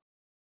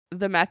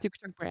 the Matthew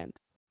Tkachuk brand.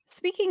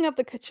 Speaking of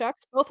the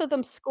Tkachuks, both of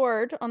them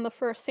scored on the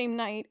first same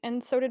night,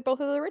 and so did both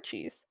of the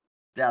Richies.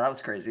 Yeah, that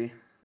was crazy.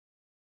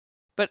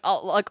 But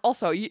like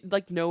also,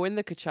 like knowing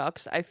the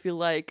Tkachuks, I feel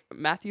like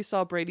Matthew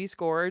saw Brady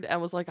scored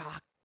and was like, "Ah,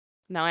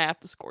 Now I have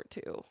to score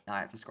too. Now I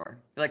have to score.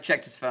 He like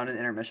checked his phone in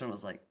intermission and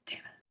was like, damn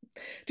it.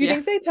 Do you Yeah.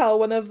 think they tell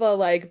one of the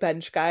like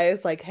bench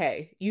guys like,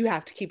 "Hey, you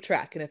have to keep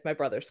track, and if my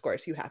brother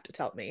scores, you have to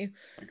tell me."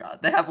 Oh my god.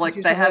 They have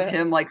Do they have something-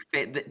 him like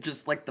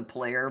just like the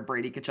player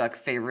Brady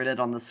Kachuk favorited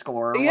on the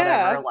score or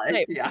Yeah. whatever. Like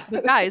Hey, yeah.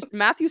 but guys,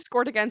 Matthew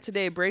scored again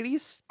today.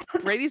 Brady's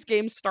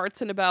game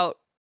starts in about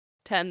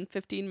 10,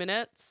 15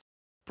 minutes.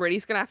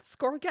 Brady's gonna have to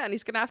score again.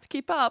 He's gonna have to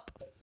keep up.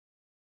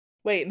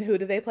 Wait, and who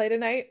do they play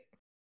tonight?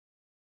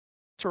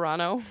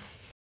 Toronto.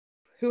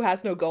 Who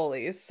has no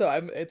goalies, so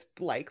it's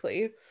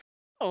likely.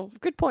 Oh,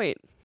 good point.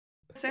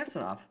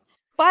 Samsonov.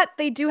 But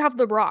they do have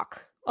The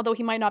Rock, although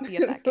he might not be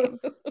at that game.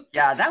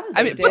 Yeah, that was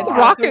I mean, did put the have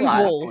Rock The in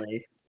Rock. goal.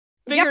 honestly.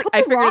 Yeah, put I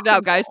The figured Rock it out,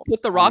 in guys. goal.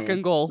 Put the I Rock mean,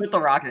 in goal. With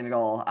the Rock in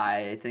goal,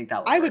 I think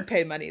that would I work. would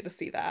pay money to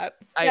see that.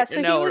 Yeah, so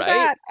I know, he was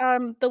right?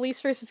 at the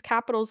Leafs versus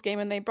Capitals game,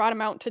 and they brought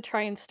him out to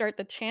try and start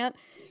the chant,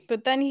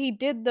 but then he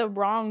did the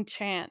wrong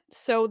chant.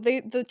 So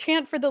the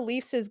chant for the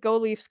Leafs is "Go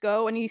Leafs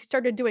Go," and he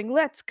started doing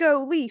 "Let's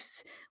go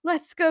Leafs,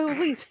 let's go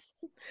Leafs."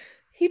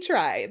 He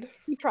tried.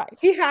 He tried.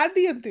 He had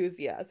the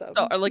enthusiasm.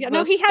 So, like Yeah, the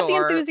no, he had the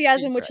star,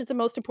 enthusiasm, he which is the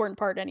most important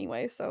part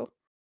anyway. So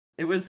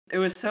It was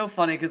so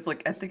funny because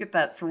like I think at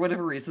that for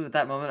whatever reason at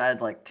that moment I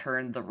had like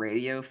turned the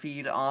radio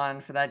feed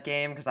on for that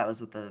game because I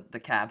was at the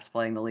Caps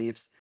playing the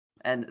Leafs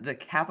and the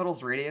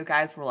Capitals radio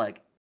guys were like,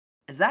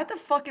 "Is that the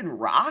fucking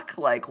Rock?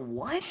 Like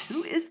what?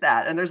 Who is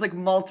that?" And there's like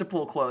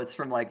multiple quotes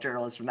from like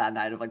journalists from that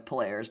night of like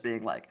players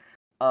being like,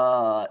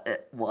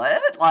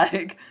 what?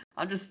 Like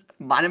I'm just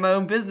minding my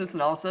own business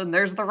and all of a sudden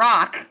there's the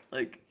Rock.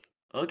 Like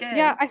okay.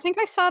 yeah, I think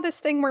I saw this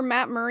thing where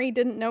Matt Murray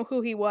didn't know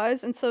who he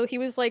was, and so he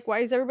was like, "Why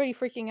is everybody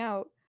freaking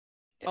out?"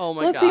 Oh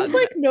my Well, it seems god.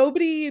 like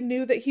nobody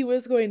knew that he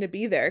was going to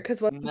be there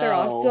because wasn't there No.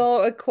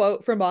 also a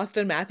quote from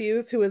Austin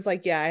Matthews who was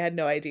like, "Yeah, I had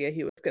no idea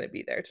he was going to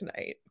be there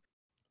tonight."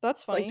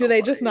 That's funny. Like, do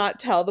they just funny. not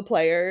tell the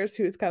players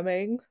who's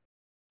coming?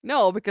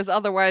 No, because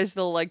otherwise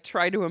they'll like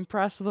try to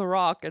impress The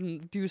Rock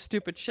and do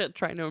stupid shit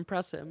trying to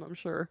impress him, I'm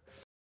sure.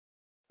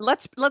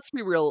 Let's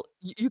be real.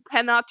 You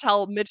cannot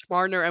tell Mitch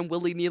Marner and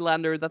Willie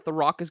Nylander that The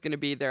Rock is going to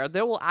be there.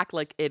 They will act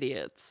like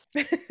idiots.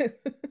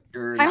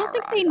 You're I not don't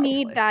think wrong, they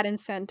need honestly. that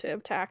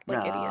incentive to act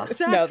like Nah. idiots.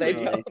 No, they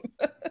Exactly.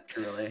 don't.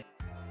 Truly.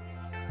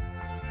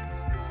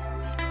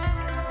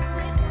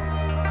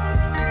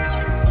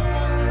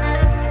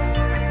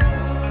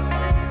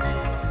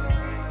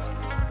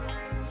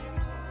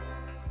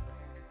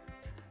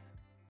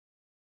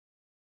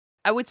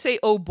 I would say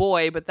oh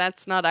boy, but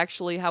that's not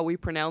actually how we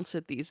pronounce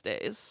it these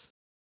days.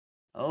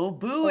 Oh,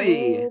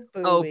 buoy. Oh,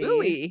 Oh, buoy.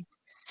 buoy.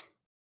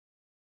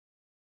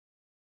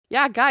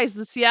 Yeah, guys,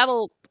 the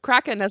Seattle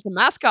Kraken has a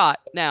mascot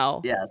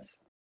now. Yes.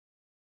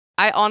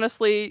 I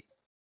honestly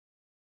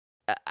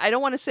I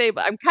don't want to say,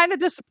 but I'm kind of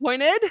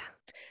disappointed.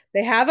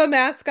 They have a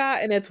mascot,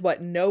 and it's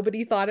what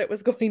nobody thought it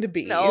was going to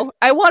be. No,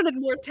 I wanted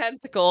more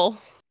tentacle.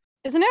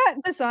 Isn't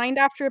it designed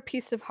after a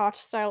piece of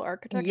hostile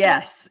architecture?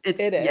 Yes,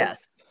 it's It yes.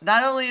 is.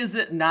 Not only is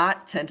it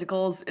not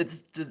tentacles,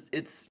 it's just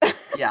it's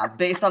yeah,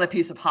 based on a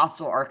piece of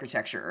hostile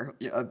architecture,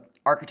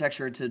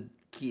 architecture to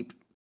keep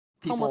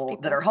Homeless people that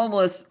people. are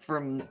homeless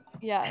from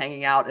Yeah.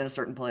 hanging out in a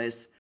certain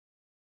place.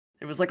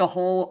 It was like a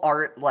whole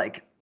art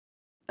like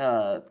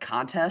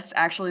contest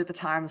actually at the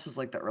time. This was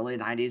like the early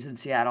 90s in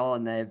Seattle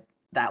and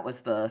that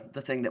was the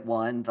thing that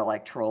won the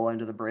like troll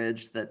under the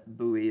bridge that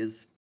Bowie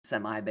is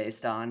semi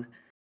based on.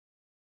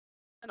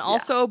 And Yeah.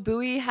 also,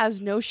 Bowie has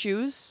no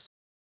shoes.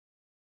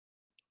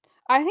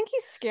 I think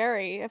he's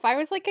scary. If I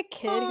was like a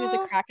kid who's a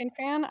Aw. Kraken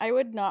fan, I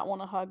would not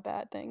want to hug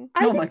that thing.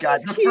 I Oh think my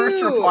god, he's the first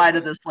cute. reply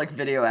to this like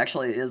video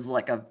actually is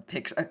like a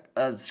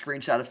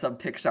screenshot of some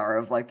Pixar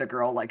of like the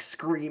girl like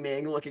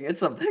screaming looking at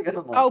something and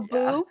I'm like, Oh,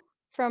 yeah. Boo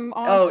from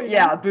All Oh Monsters,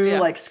 yeah, Inc. Boo Yeah.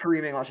 like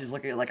screaming while she's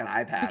looking at like an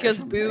iPad or Because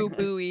something. Boo, Like,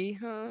 Bowie.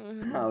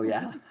 oh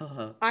yeah.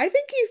 I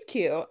think he's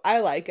cute. I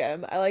like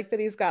him. I like that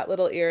he's got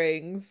little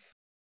earrings.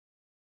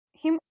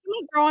 He might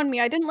grow on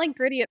me. I didn't like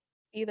Gritty at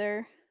first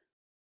either.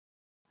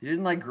 You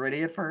didn't like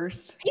Gritty at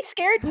first? He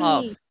scared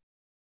Puff. me.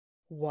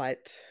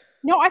 What?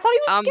 No, I thought he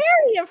was Um,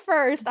 scary at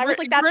first. I was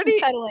like, that's Gritty-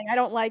 unsettling. I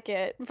don't like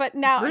it. But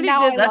now Gritty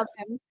I did- love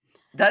him.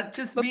 That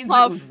just But means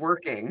Puff- it was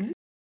working.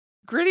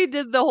 Gritty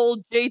did the whole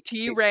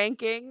JT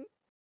ranking,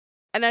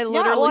 and I well,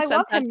 literally I sent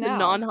love that him to now.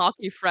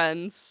 non-hockey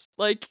friends.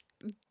 Like,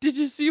 did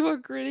you see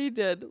what Gritty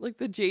did? Like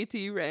the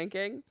JT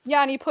ranking?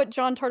 Yeah, and he put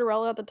John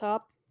Tortorella at the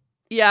top.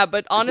 Yeah,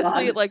 but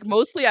honestly, God. like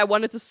mostly I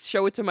wanted to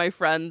show it to my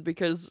friend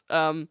because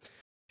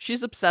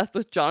she's obsessed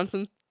with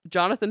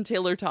Jonathan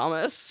Taylor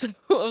Thomas.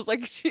 So I was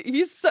like,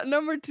 he's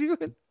number 2.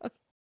 Oh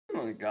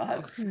my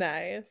god.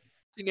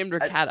 Nice. She named her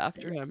cat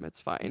after him.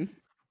 It's fine.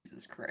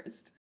 Jesus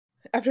Christ.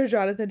 After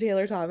Jonathan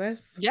Taylor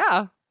Thomas.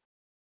 Yeah.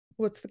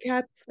 What's the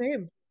cat's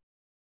name?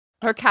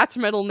 Her cat's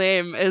middle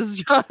name is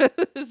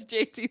is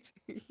JT.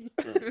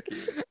 That's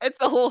cute. It's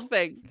the whole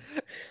thing.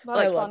 That's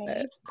I love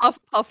funny. it.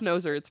 Puff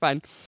knows her. It's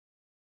fine.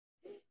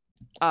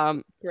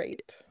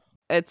 Great.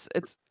 It's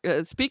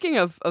speaking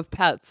of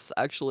pets,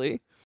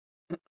 actually.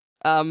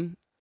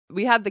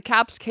 We had the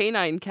Caps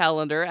canine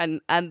calendar,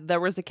 and there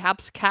was a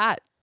Caps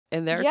cat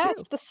in there Yes,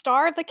 too. the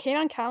star of the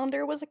Canine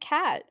calendar was a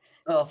cat.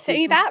 Oh,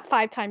 Say this that was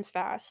 5 times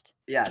fast.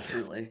 yeah,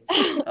 truly.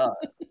 Uh,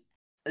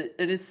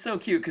 it's so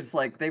cute because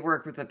like they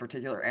work with a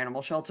particular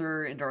animal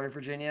shelter in Northern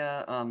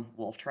Virginia,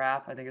 Wolf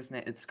Trap, I think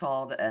it's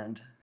called,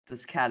 and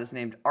this cat is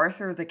named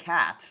Arthur the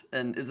cat,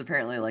 and is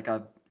apparently like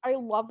a I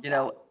love you that.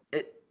 know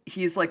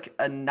he's like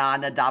a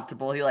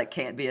non-adoptable. He like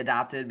can't be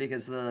adopted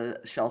because the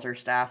shelter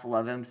staff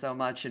love him so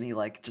much, and he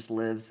like just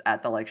lives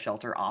at the like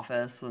shelter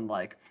office and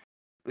like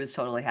was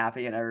totally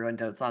happy, and everyone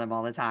dotes on him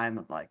all the time.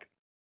 And like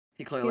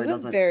he clearly He's a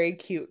doesn't very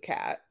cute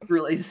cat.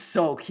 really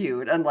so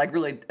cute and like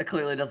really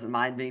clearly doesn't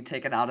mind being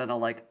taken out in a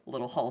like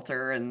little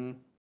halter and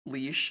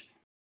leash.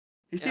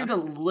 He Yeah. seemed a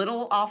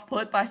little off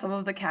put by some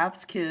of the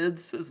Caps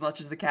kids, as much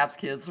as the Caps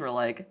kids were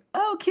like,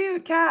 "Oh,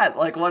 cute cat!"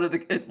 Like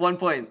at one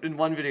point in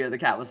one video, the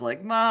cat was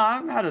like, "Ma,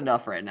 I'm had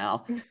enough right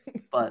now,"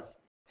 but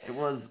it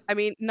was I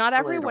mean, not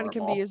really everyone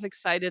can be adorable. as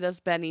excited as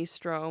Benny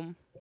Strom.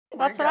 Oh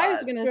my That's what I was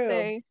god, gonna True.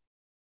 say.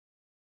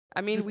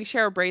 I mean, just we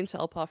share a brain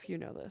cell, Puff. You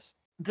know this.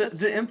 the That's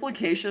the true.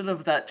 implication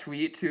of that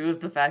tweet too, of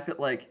the fact that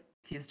like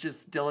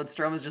Dylan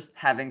Strom is just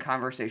having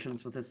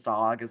conversations with his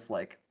dog is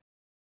like,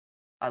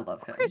 I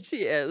love Of him. course he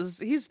is.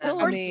 He's I I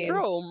Dylan mean, mean,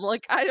 Strom.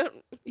 Like I don't.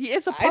 He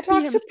is a I puppy talk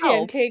to himself.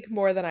 Pancake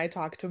more than I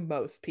talk to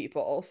most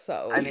people,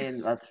 so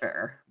that's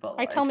fair, but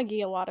I tell like,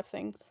 McGee a lot of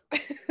things.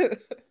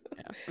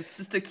 Yeah. it's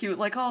just a cute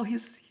like, oh,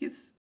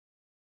 he's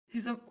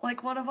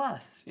like one of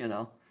us, you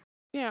know.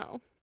 Yeah.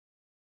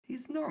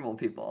 He's normal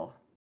people.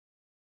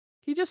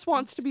 He just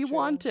wants to It's be true.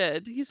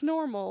 wanted. He's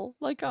normal,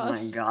 like Oh my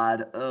us.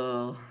 god.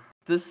 Oh,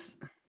 this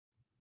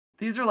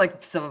these are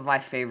like some of my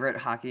favorite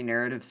hockey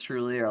narratives.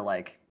 Truly, are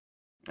like,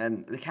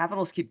 and the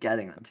Capitals keep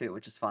getting them too,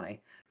 which is funny.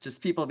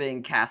 Just people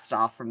being cast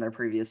off from their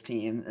previous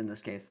team. In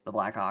this case, the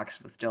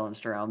Blackhawks with Dylan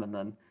Strome, and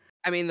then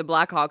I mean, the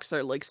Blackhawks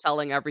are like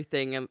selling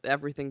everything and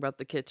everything but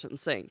the kitchen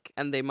sink,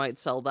 and they might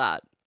sell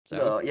that.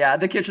 So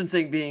the kitchen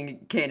sink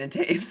being Kane and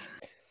Taves.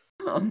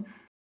 um,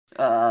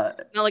 now,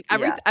 like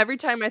yeah, every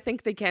time I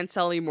think they can't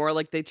sell anymore,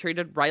 like they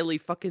traded Riley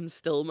fucking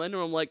Stillman,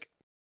 and I'm like,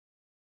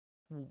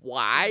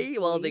 why?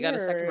 Well, they got a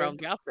second round Weird.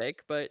 draft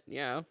pick, but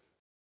yeah.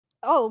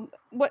 Oh,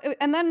 what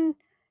and then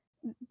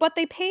but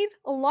they paid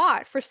a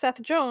lot for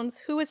Seth Jones,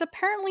 who is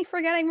apparently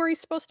forgetting where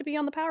he's supposed to be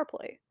on the power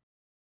play.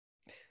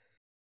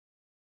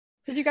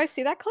 Did you guys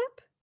see that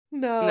clip?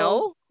 No.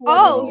 No, What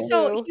did Oh, he no.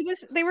 so do?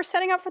 they were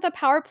setting up for the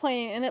power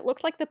play and it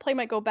looked like the play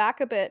might go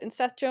back a bit and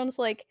Seth Jones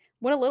like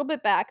went a little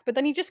bit back, but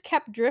then he just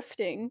kept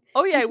drifting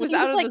oh yeah, it until was he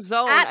out was of like the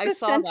zone. at I the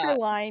saw center that.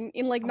 line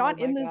in like Oh not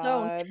my in the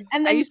zone. god.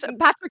 And I then used to,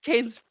 Patrick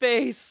Kane's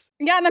face.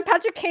 yeah, and then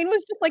Patrick Kane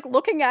was just like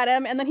looking at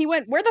him and then he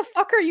went, "Where the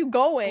fuck are you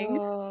going?"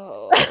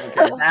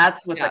 Okay, Oh.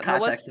 that's what the Yeah, that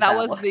was context of that that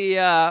was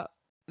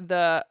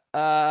was.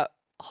 the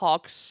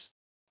Hawks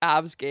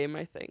Avs game,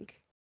 I think.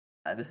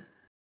 God.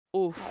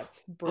 Oof.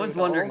 That's I was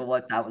wondering brutal.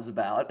 what that was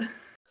about.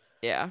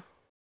 Yeah.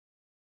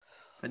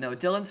 But no,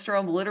 Dylan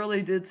Strom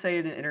literally did say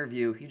in an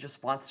interview he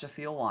just wants to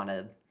feel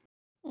wanted,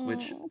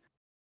 which, Mm.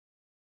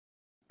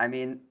 I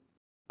mean,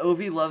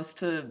 Ovi loves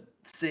to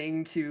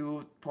sing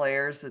to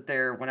players that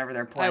they're whenever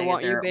they're I playing at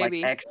want you, their like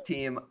baby. ex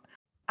team.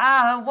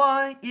 I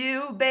want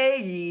you,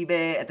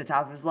 baby, at the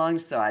top of his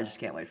lungs. So I just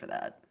can't wait for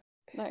that.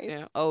 Yeah.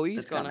 Nice. Oh, he's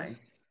It's gonna. coming.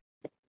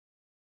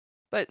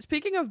 But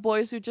speaking of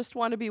boys who just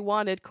want to be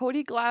wanted,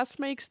 Cody Glass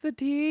makes the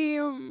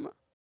team.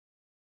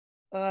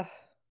 Ugh.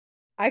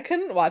 I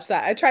couldn't watch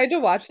that. I tried to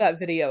watch that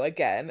video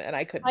again and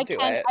I couldn't do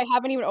it. I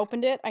haven't even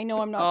opened it. I know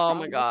I'm not Oh strong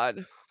my enough.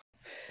 god.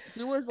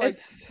 He was like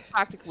It's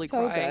practically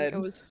so crying. It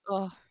good.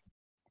 was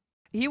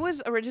He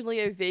was originally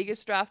a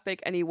Vegas draft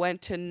pick and he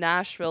went to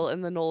Nashville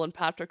in the Nolan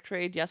Patrick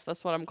trade. Yes,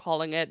 that's what I'm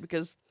calling it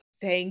because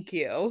Thank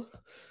you.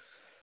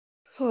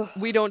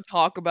 we don't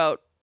talk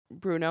about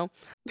Bruno.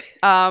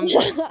 Um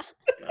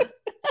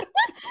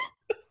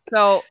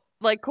so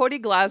like Cody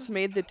Glass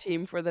made the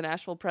team for the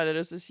Nashville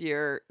Predators this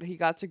year. He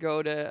got to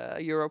go to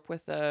Europe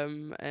with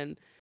them and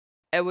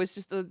it was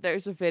just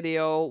there's a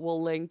video,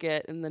 we'll link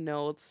it in the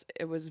notes.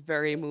 It was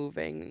very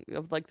moving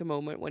of like the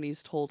moment when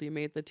he's told he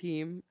made the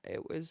team.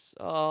 It was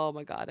oh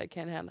my god, I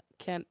cannot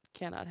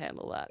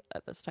handle that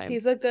at this time.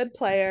 He's a good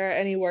player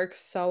and he works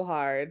so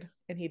hard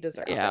and he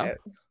deserved Yeah. it.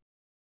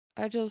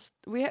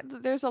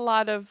 There's a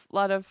lot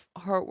of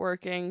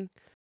hardworking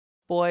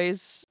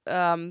boys,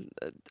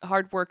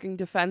 hardworking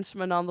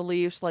defensemen on the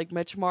Leafs like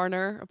Mitch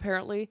Marner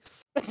apparently.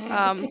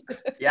 Um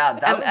Yeah,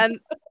 and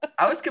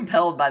I was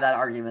compelled by that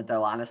argument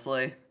though,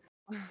 honestly.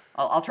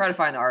 I'll try to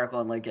find the article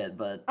and link it,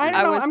 but it I don't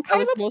I know, was was I'm I kind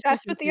was of mostly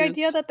obsessed with the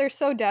idea confused. that they're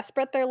so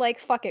desperate, they're like,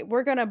 "Fuck it,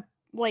 we're gonna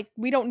like,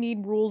 we don't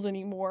need rules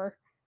anymore."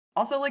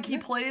 also like he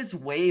plays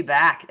way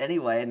back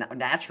anyway,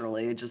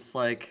 naturally, just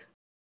like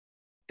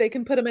They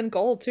can put him in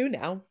goal too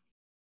now.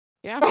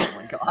 Yeah. oh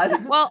my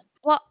god.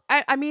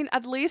 I mean,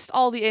 at least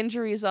all the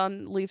injuries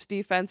on Leafs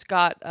defense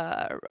got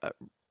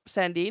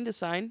Sandine to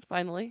sign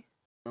finally.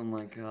 Oh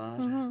my god.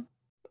 Mhm.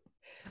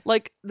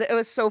 Like it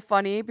was so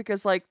funny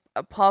because like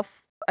a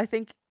Puff, I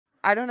think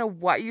I don't know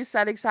what you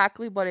said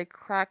exactly, but it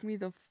cracked me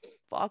the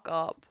fuck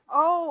up.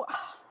 Oh,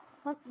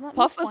 let me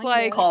Puff was find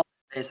like, it. Call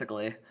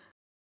basically.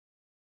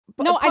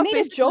 No, I Puff made a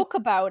basically joke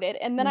about it,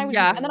 and then I was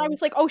Yeah.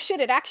 like, "Oh shit,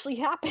 it actually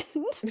happened."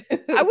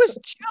 I was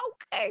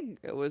joking!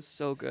 It was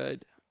so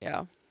good.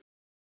 Yeah.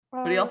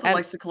 But he also And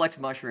likes to collect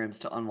mushrooms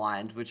to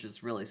unwind, which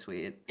is really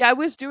sweet. yeah, I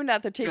was doing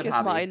that to take Good his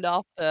hobby. mind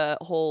off the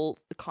whole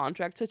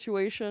contract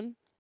situation,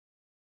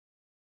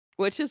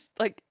 which is,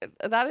 like,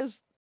 that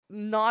is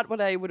not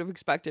what I would have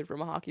expected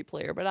from a hockey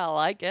player, but I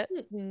like it.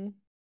 Mm-mm.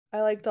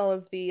 I liked all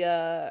of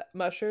the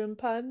mushroom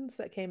puns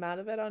that came out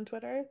of it on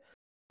Twitter.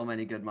 So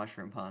many good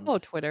mushroom Oh,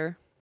 puns. Twitter.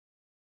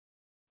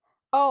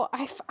 Oh,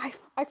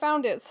 I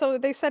found it. So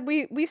they said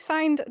we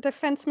signed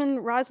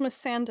defenseman Rasmus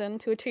Sandin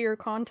to a 2-year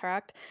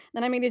contract.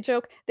 Then I made a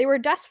joke. They were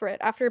desperate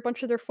after a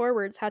bunch of their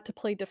forwards had to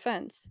play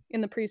defense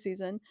in the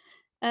preseason,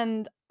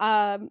 and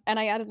I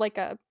added like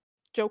a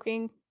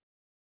joking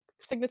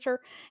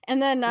signature.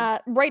 And then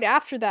right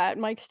after that,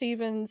 Mike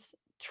Stevens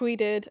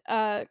tweeted,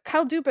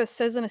 Kyle Dubas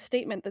says in a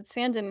statement that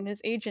Sandin and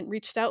his agent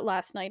reached out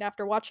last night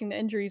after watching the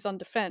injuries on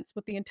defense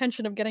with the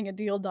intention of getting a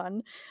deal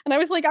done. And I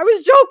was like, I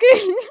was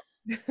joking.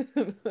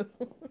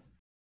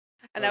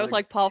 And I was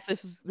like, "Paul,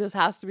 this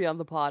has to be on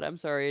the pod. I'm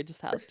sorry, it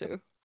just has to."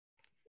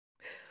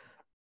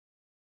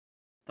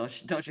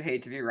 Don't you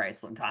hate to be right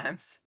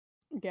sometimes?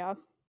 Yeah.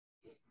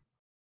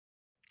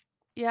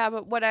 Yeah,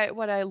 but what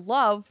I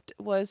loved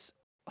was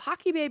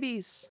hockey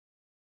babies.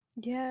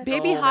 Yes.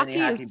 Baby So many hockey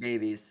is hacky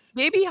babies.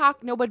 baby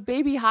hockey. No, but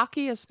baby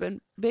hockey is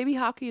born.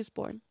 Baby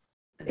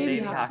Baby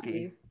hockey.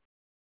 hockey.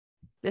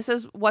 This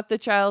is what the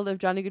child of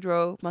Johnny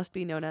Gaudreau must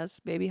be known as,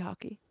 baby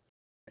hockey.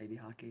 Baby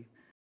hockey.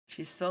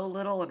 She's so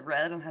little and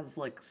red and has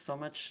like so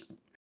much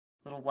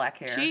little black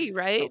hair. She, So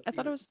right? I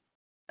thought it cute. was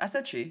I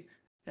said she.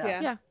 Yeah.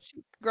 Yeah. yeah,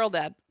 girl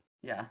dad.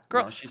 Yeah.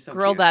 Girl No, she's so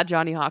girl cute. dad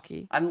Johnny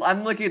Hockey. I'm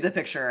looking at the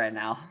picture right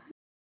now.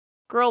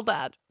 Girl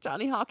dad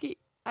Johnny Hockey.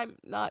 I'm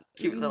not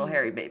Cute little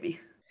hairy baby.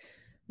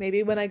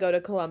 Maybe when I go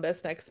to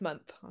Columbus next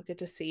month, I'll get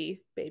to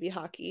see baby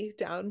hockey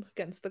down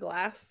against the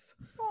glass.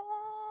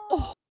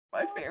 Oh,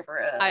 My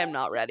favorite. I am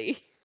not ready.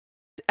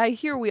 I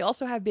hear we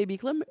also have baby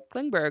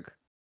Klingberg.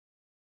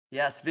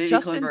 Yes, baby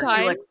Just in Klimberg. He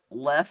time. like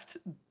left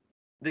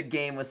the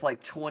game with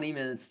like 20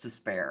 minutes to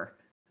spare.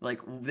 Like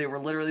they were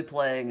literally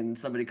playing, and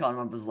somebody called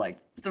him up. Was like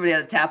somebody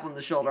had to tap him on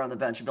the shoulder on the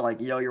bench and be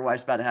like, "Yo, your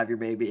wife's about to have your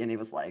baby," and he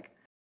was like,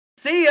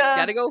 "See ya,"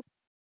 Gotta go.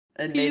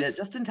 and made it Peace.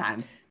 just in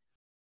time.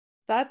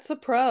 That's a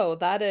pro.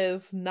 That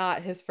is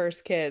not his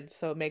first kid,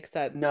 so it makes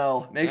sense.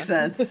 No, makes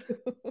Yeah. sense.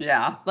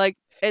 Yeah. Like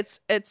it's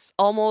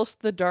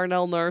almost the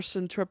Darnell Nurse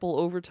in triple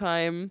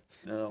overtime.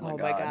 Oh my Oh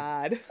my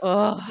god. god.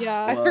 Ugh.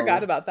 Yeah. I forgot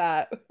Whoa. about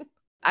that.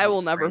 I will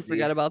That's never crazy.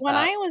 forget about When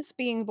that. I was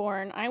being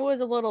born, I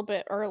was a little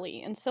bit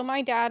early, and so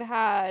my dad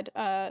had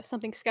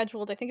something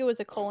scheduled. I think it was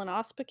a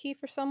colonoscopy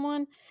for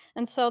someone,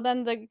 and so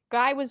then the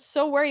guy was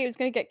so worried it was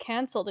going to get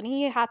canceled, and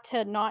he had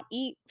to not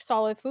eat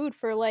solid food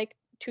for like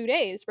 2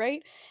 days,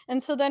 right?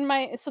 And so then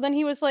my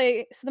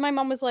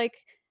mom was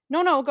like,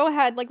 "No, no, go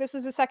ahead. Like this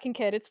is the second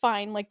kid. It's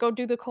fine. Like go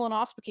do the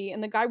colonoscopy."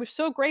 And the guy was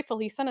so grateful.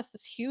 He sent us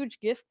this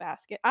huge gift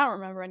basket. I don't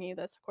remember any of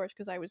this, of course,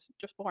 because I was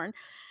just born.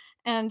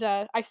 And,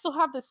 I still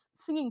have this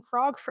singing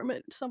frog from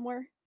it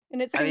somewhere,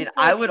 and it I mean, sings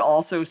I like would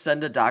also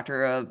send a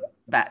doctor a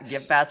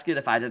gift basket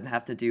if I didn't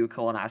have to do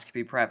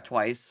colonoscopy prep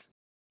twice.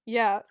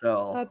 yeah,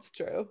 So That's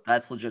true.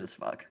 that's legit as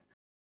fuck.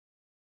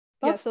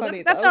 yeah, That's so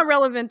funny that's though. not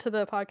relevant to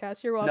the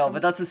podcast, you're No, welcome.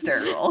 but that's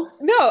hysterical.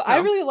 No, I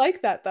No. really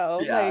like that though.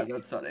 Yeah, Like,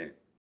 that's funny.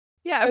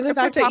 Yeah, and the if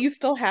we're fact that talking you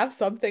still have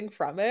something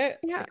from it,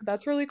 yeah. like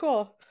that's really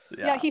cool.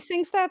 Yeah, Yeah. he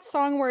sings that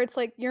song where it's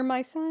like, "You're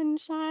my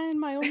sunshine,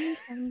 my only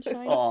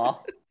sunshine." Aw.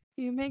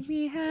 You make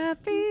me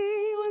happy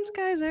when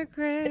skies are It's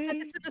gray.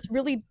 in this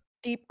really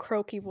deep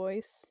croaky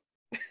voice.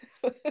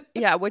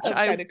 Yeah, which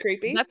That's kind of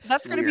creepy.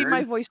 that's gonna be my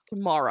Weird. voice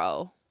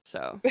tomorrow.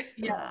 So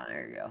Yeah.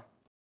 There you go.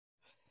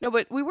 no,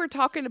 but we were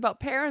talking about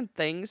parent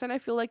things, and I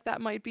feel like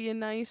that might be a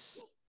nice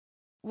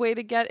way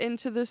to get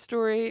into the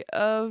story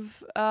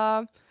of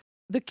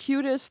the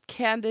cutest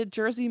candid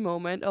jersey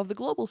moment of the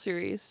global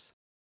series.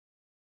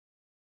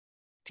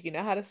 Do you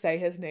know how to say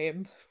his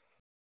name?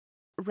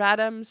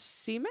 Radam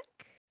Simic?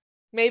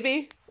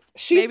 Maybe.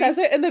 She Maybe? says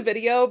it in the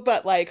video,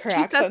 but like her She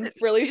says accent's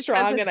really she says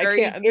strong it and I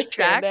very can't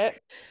understand Czech.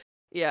 it.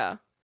 Yeah.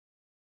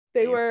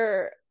 They Yes.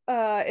 were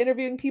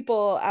interviewing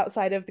people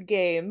outside of the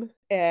game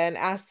and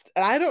asked,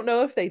 and I don't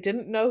know if they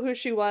didn't know who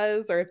she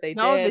was or if they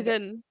No, they did.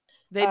 didn't.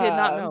 They did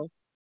not know.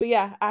 But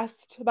yeah,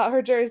 asked about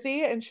her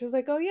jersey and she was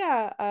like, "Oh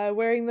yeah,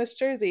 wearing this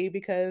jersey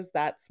because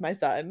that's my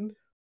son."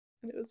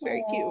 And it was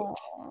very cute.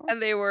 Aw.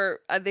 And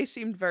they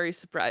seemed very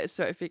surprised,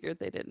 so I figured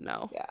they didn't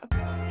know. Yeah.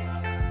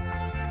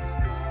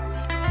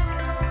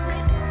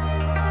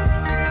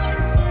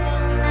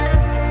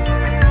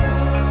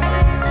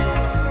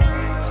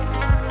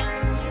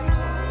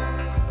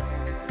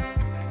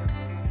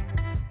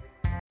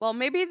 Well,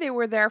 maybe they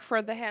were there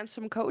for the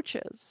handsome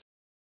coaches.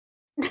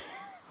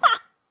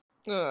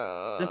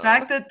 The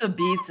fact that the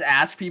Beats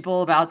ask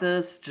people about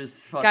this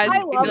just Guys, fucking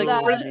I love like,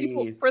 that.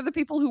 kills for me. the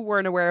people who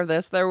weren't aware of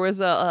this, there was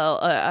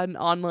an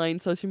online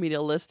social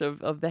media list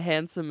of the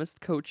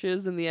handsomest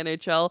coaches in the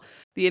NHL.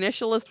 The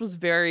initial list was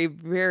very,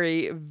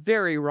 very,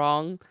 very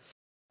wrong.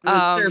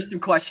 There's Um, some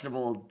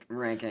questionable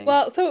ranking.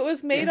 Well, so it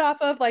was made yeah.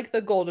 off of like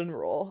the golden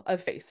rule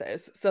of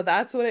faces. So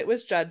that's what it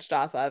was judged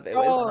off of. It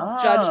was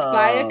Oh, judged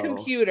by a Oh.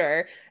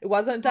 computer. It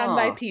wasn't done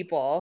by Huh.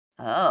 people.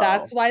 Oh.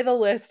 That's why the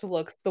list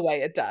looks the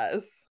way it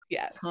does.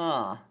 Yes.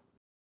 Huh.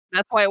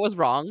 That's why it was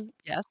wrong.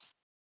 Yes.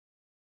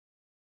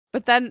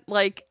 But then,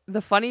 like,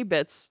 the funny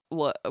bits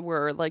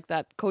were like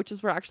that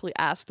coaches were actually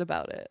asked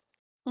about it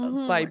That's oh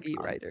mhm. by my beat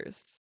god.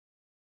 writers.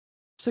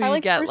 So I you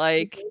like get Bruce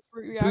like Boudreaux's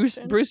Bruce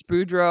reaction. Bruce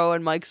Boudreaux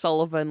and Mike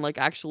Sullivan like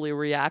actually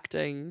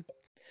reacting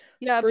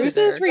Yeah, to Bruce Bruce's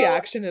their Boudreaux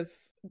reaction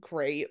is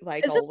great,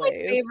 like is just my always.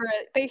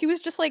 favorite. He was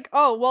just like,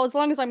 "Oh, well, as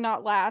long as I'm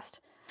not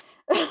last."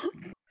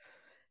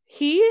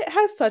 He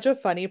has such a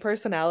funny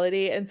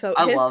personality, and so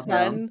I love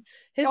him.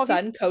 his Oh, he's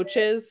son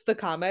coaches the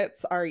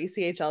Comets, our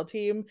ECHL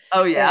team,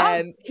 Oh, yeah? oh,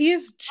 and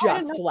he's I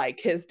didn't know just like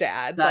his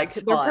dad. Like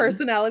That's their fun.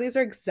 personalities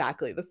are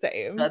exactly the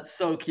same. That's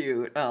so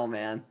cute. Oh,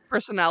 man.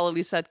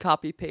 personality set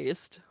copy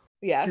paste.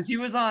 Yeah. Because he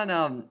was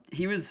on,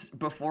 he was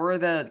before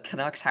the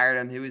Canucks hired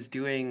him, he was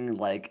doing,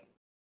 like,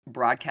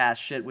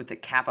 broadcast shit with the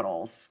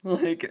Capitals,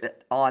 like,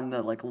 on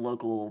the, like,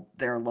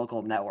 their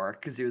local network,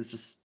 because he was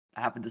just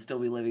happened to still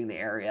be living in the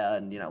area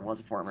and, was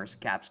a former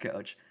Caps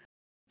coach.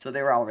 So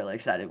they were all really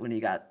excited when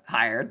he got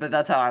hired, but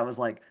that's how I was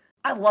like,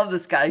 "I love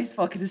this guy, he's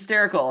fucking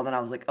hysterical," and then I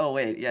was like, "Oh,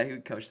 wait, yeah, he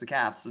would coach the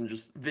Caps," and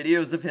just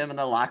videos of him in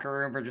the locker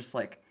room are just,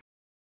 like,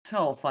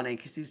 so funny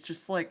because he's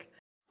just, like,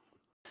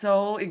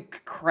 so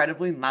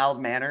incredibly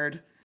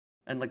mild-mannered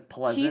and, like, He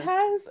pleasant.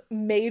 has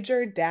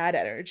major dad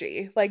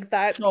energy. Like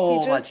that he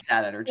So much just dad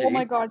oh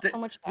my energy. god, The so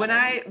much when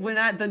dad I when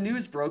I the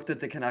news broke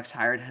that the Canucks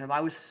hired him, I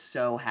was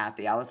so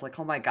happy. I was like,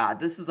 "Oh my god,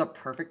 this is a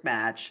perfect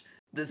match.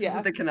 This is what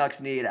yeah. the Canucks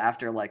need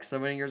after, like, so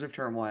many years of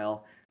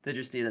turmoil. They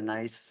just need a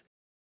nice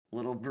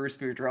little Bruce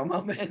Boudreau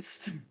moment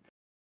to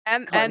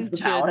cleanse And the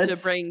to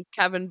palates." bring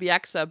Kevin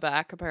Bieksa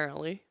back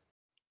apparently.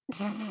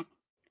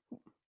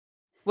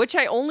 Which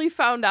I only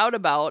found out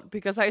about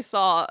because I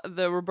saw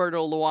the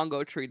Roberto Luongo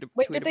Wait, tweet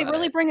did they about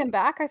really it. bring him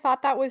back? I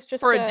thought that was For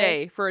just a a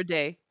day, for a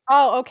day.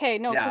 Oh, okay,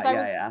 no, Yeah, 'cause I yeah,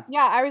 was yeah.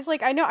 yeah, I was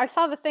like, I know I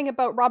saw the thing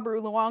about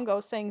Robert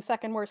Luongo saying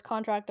second worst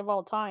contract of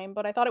all time,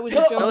 but I thought it was a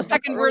joke No, about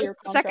the earlier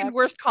second contract.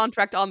 worst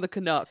contract on the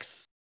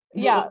Canucks.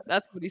 Yeah,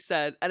 That's what he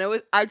said. And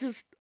I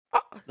just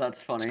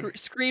That's funny.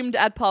 screamed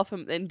at Puff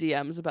in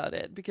DMs about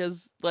it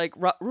because like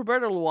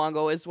Roberto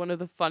Luongo is one of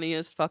the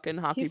funniest fucking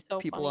hockey he's so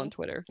people on funny.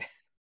 Twitter.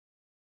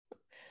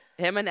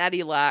 Him and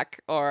Eddie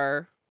Lack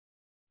are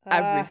Uh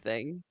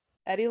everything.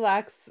 Eddie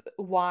Lack's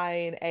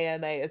wine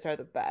AMAs are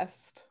the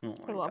best. Oh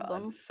I my love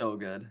god, them. so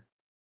good.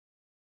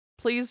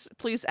 Please,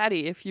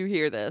 Eddie, if you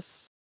hear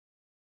this,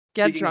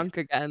 get Speaking of drunk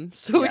again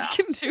so we yeah.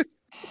 can do.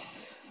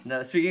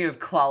 No, speaking of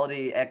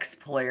quality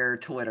ex-player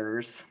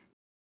Twitters,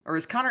 or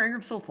is Connor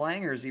Ingram still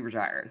playing or is he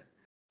retired?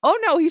 Oh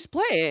no, he's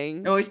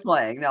playing. No, he's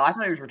playing. No, I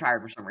thought he was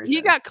retired for some He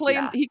reason. got claimed.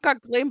 Yeah. He got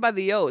claimed by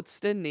the Yotes,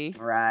 didn't he?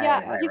 Yeah, Right,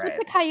 Yeah. right, he's with right.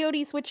 the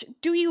Coyotes, which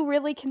do you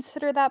really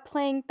consider that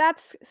playing?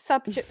 That's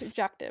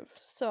subjective.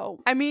 So,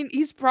 I mean,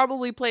 he's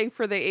probably playing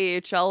for the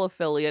AHL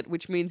affiliate,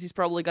 which means he's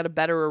probably got a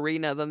better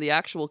arena than the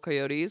actual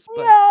Coyotes,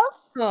 but yeah.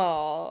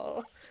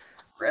 Oh.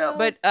 Rip.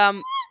 but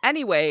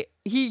anyway,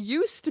 he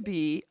used to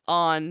be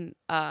on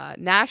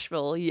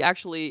Nashville. He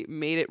actually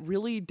made it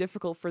really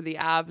difficult for the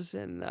Avs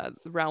in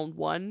round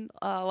 1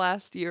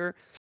 last year.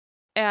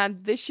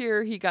 And this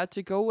year he got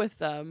to go with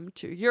them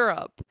to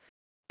Europe.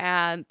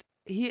 And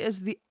he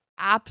is the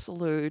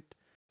absolute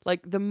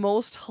like the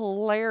most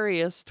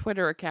hilarious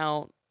Twitter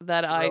account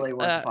that I Really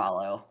worth a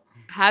follow.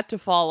 had to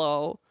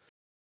follow.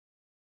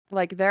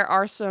 Like there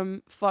are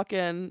some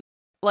fucking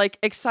like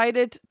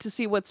excited to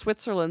see what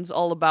Switzerland's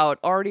all about.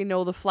 Already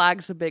know the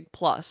flag's a big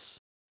plus.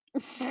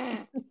 Yeah.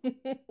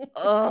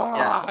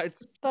 Ugh,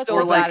 it's That's so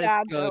Or such a bad like it's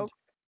dad good. joke.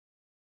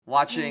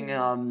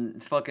 watching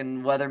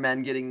fucking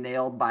weathermen getting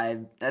nailed by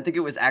I think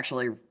it was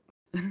actually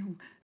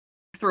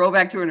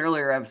throwback to an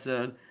earlier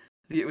episode.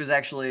 I think it was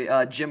actually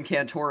Jim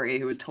Cantori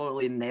who was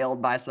totally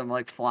nailed by some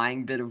like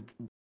flying bit of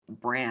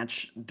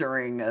branch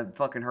during a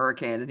fucking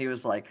hurricane and he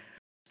was like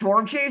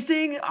storm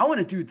chasing? I want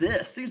to do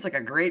this. Seems like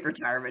a great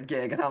retirement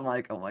gig. And I'm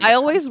like, oh my I god.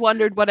 always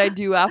wondered what I'd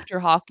do after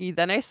hockey.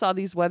 Then I saw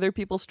these weather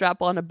people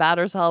strap on a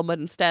batter's helmet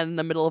and stand in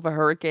the middle of a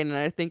hurricane, and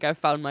I think I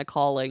found my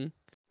calling.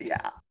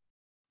 Yeah.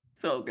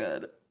 So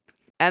good.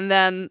 And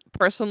then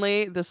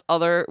personally, this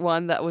other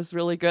one that was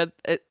really good.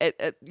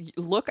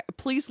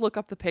 Please look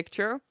up the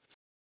picture.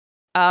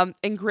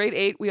 In grade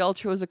 8, we all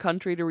chose a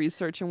country to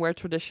research and wear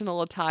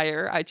traditional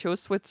attire. I chose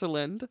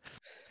Switzerland.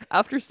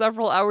 After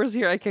several hours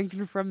here, I can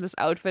confirm this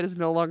outfit is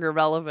no longer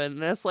relevant.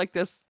 And it's like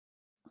this.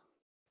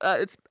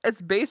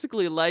 It's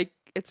basically like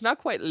it's not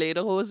quite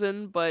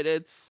lederhosen, but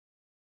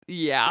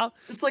yeah,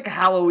 It's like a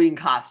Halloween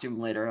costume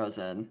later,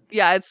 Hosen.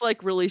 yeah. It's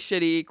like really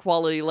shitty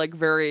quality, like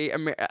very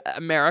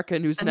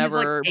American who's And he's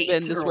like never 8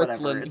 been to or whatever.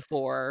 Switzerland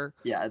before.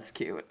 Yeah, it's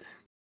cute.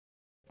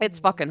 It's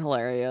fucking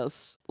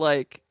hilarious.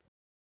 Like,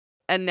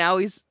 and now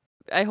he's.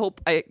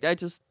 I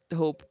just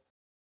hope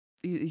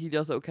he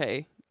does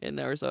okay in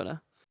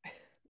Arizona.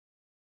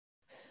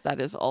 That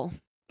is all.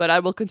 But I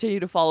will continue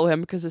to follow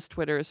him because his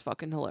Twitter is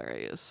fucking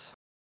hilarious.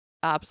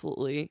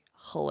 absolutely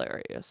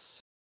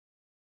hilarious.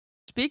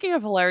 Speaking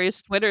of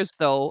hilarious Twitters,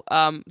 though,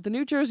 the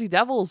New Jersey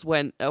Devils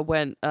went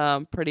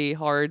pretty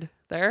hard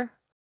there.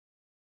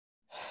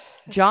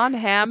 John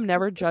Hamm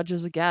never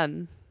judges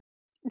again.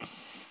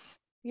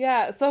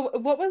 Yeah, so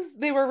what was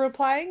they were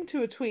replying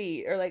to a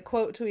tweet or like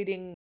quote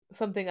tweeting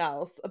something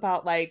else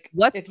about like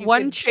What's if you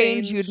one could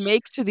change you'd change.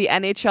 make to the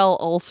NHL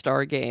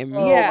All-Star game? Oh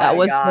That my Yeah.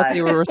 was what they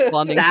god. were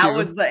responding That to.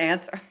 was the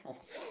answer.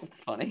 That's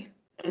funny.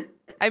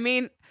 I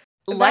mean,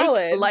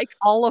 Valid. like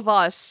all of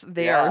us,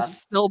 they are Yeah.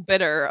 still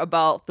bitter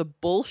about the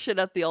bullshit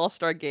at the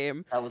All-Star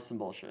game. That was some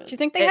Do bullshit. you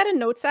think they It had a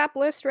notes app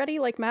list ready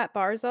like Matt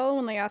Barzell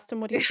when they asked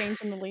him what he'd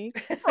change in the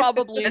league? And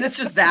probably, it's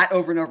just that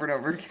over and over and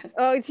over again.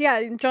 Oh, it's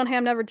yeah, John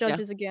Hamm never yeah,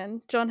 judges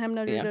again. John Hamm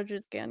never yeah.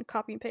 judges again.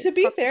 Copy and To paste.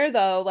 be Copy. fair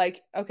though,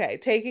 like okay,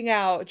 taking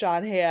out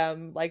John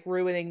Hamm, like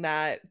ruining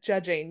that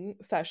judging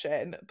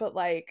session, but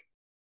like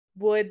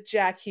would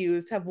Jack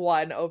Hughes have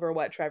won over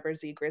what Trevor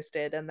Zegras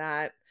did in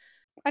that?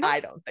 I don't I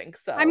don't think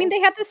I mean, so.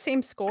 they had the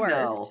same score,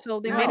 No. so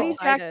they might have Baby No.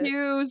 tied Jack it.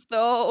 Hughes,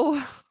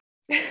 though.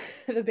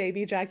 The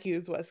baby Jack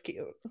Hughes was cute.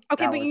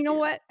 Okay, That but was you know cute.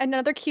 what?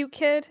 Another cute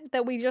kid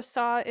that we just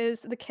saw is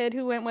the kid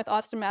who went with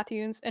Austin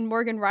Matthews and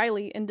Morgan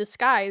Riley in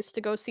disguise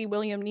to go see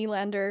William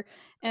Nylander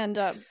and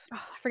I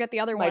forget the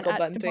other one Michael at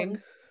Tim Bunting.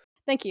 Hortons.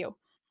 Thank you.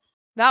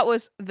 That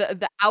was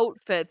the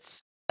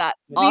outfits that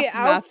The Austin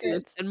Matthews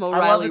outfits. and Mo I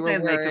love Riley that were they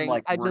make him wearing.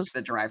 like I work just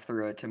the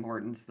drive-through at Tim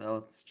Hortons though.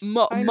 It's just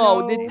I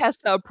Mo did know.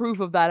 Tessa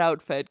approve of that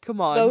outfit? Come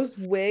on, Those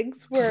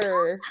wigs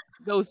were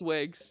those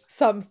wigs.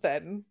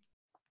 something.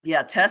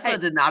 yeah, Tessa Hey,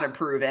 did not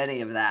approve any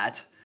of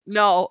that.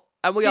 no,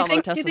 and we Do you all know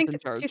think do you Tessa's think in do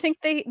you charge.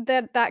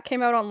 think that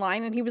came out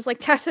online and he was like,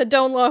 "Tessa,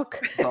 don't look."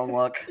 Don't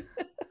look.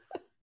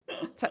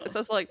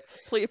 Tessa's like,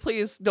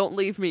 please don't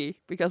leave me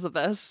because of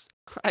this.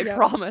 I Yeah.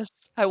 promise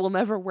I will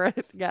never wear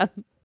it again.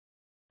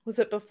 Was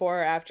it before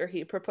or after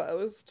he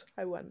proposed?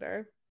 I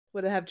wonder.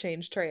 Would it have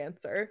changed her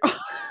answer?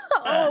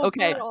 Oh,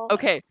 Okay, girl.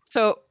 okay.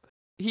 So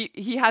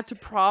he had to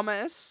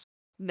promise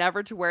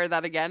never to wear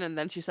that again, and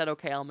then she said,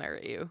 "Okay, I'll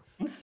marry you."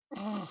 It's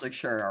like,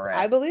 sure, all I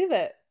right. believe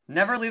it.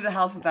 Never leave the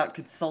house without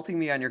consulting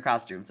me on your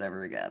costumes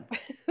ever again.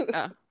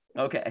 Yeah.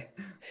 Okay.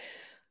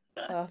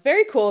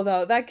 Very cool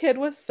though. That kid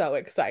was so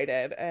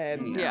excited,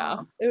 and Yeah.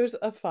 Yeah. it was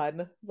a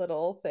fun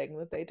little thing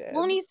that they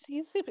Well, and did.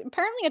 he's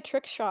apparently a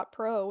trick shot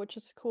pro, which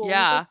is cool. He's like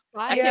Yeah.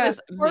 That 5 kid Yeah,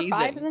 is 4 or 5,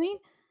 amazing. isn't he?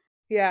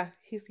 yeah,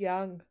 he's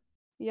young.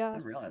 I Yeah.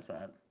 didn't realize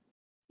that.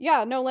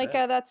 Yeah, no, like,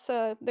 Okay. that's,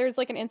 there's,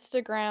 like, an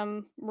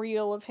Instagram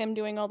reel of him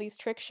doing all these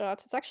trick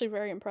shots. It's actually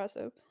very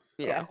impressive.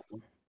 That's Yeah.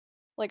 cool.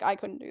 Like, I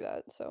couldn't do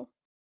that, so.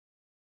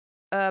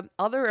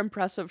 Other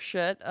impressive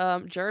shit.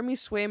 Jeremy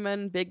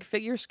Swayman, big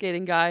figure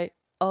skating guy,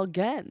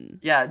 again.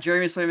 Yeah,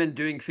 Jeremy Swayman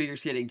doing figure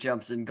skating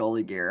jumps in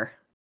goalie gear.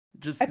 I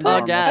Just put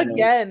normal shit.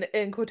 again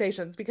in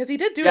quotations because he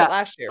did do Yeah. it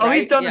last year, Oh,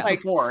 he's right? done Yeah. this Like,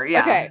 before.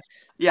 Yeah. okay,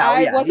 Yeah. Oh, I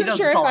yeah. He wasn't does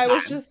sure this if all the I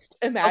was time. just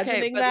Okay,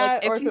 imagining but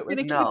like that or if if he's it was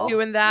gonna keep No.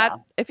 doing that, Yeah.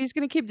 if he's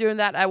gonna keep doing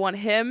that, I want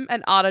him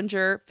and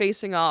Ottinger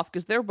facing off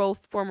because they're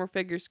both former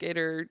figure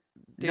skater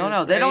No,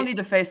 dudes, they don't right? need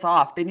to face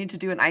off. They need to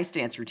do an ice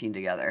dance routine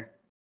together.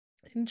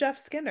 and Jeff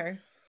Skinner.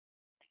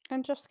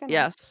 And Jeff Skinner.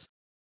 Yes.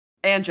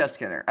 And Jeff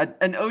Skinner. A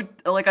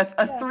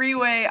Yeah.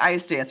 three-way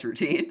ice dance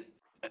routine.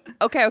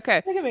 Okay. I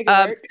can make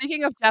it work.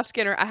 Speaking of Jeff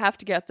Skinner, I have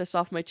to get this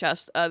off my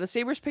chest. The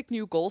Sabres picked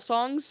new goal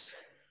songs.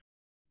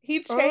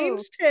 He Oh.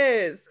 changed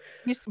his.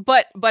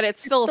 But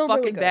it's still It's a still really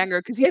fucking good.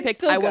 banger because he It's picked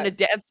still "I Want to good.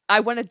 Dance." I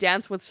Want to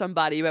Dance with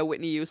Somebody by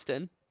Whitney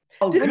Houston.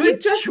 Oh, Didn't we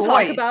good just choice.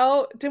 talk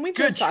about Good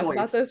about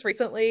choice. this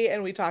recently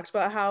and we talked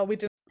about how we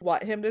didn't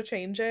want him to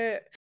change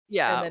it and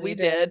Yeah, then we he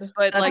did. did.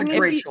 But That's like, a mean, if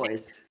great he,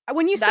 choice.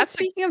 When you said That's a-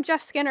 speaking of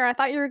Jeff Skinner, I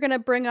thought you were gonna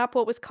bring up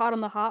what was caught on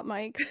the hot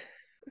mic.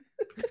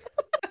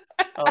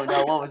 Oh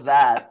no, what was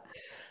that?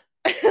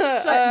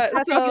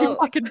 that's so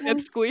fucking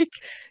pipsqueak.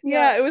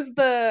 yeah, it was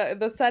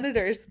the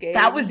Senators game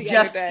That was the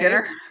Jeff other day.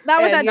 Skinner?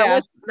 That was And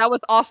at That was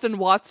Austin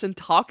Watson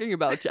talking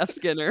about Jeff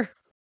Skinner.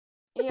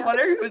 yeah.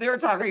 Wonder who they were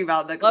talking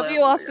about in the Love clip. you,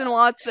 Oh my Austin God.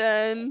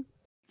 Watson.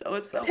 That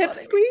was so funny.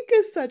 Pipsqueak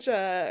is such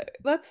a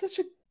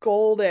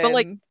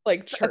golden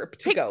chirp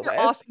to go Picture with.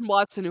 Austin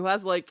Watson who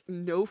has like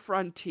no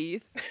front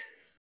teeth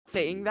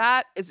saying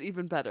that is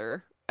even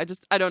better.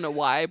 I don't know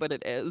why, but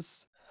it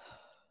is.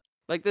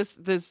 Like this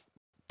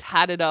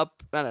tatted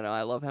up. I don't know.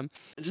 I love him.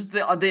 Just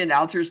the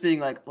announcers being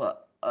like,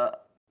 what?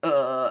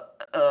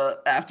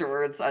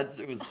 Afterwards.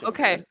 It was so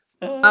Okay.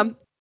 good.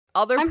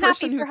 Other I'm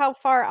person happy who for how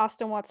far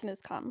Austin Watson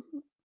has come.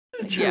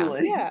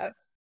 Truly. Yeah.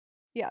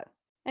 Yeah.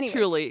 Anyway,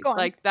 truly go on.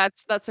 like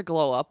that's a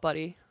glow up,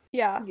 buddy.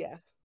 Yeah. Yeah.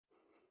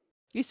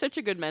 He's such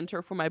a good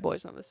mentor for my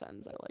boys on the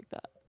Sens. I like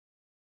that.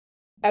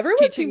 Everyone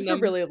Teaching seems to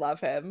them. really love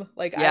him.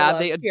 Like I Yeah, love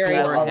they hearing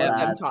adore all of them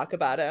him. talk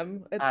about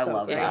him. It's I so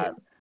love great. that.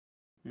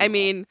 I Yeah.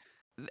 mean,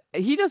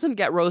 he doesn't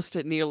get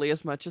roasted nearly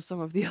as much as some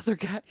of the other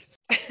guys.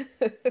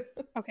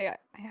 Okay,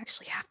 I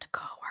actually have to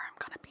go or I'm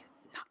gonna be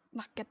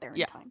not get there in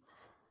Yeah. time.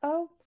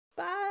 Oh,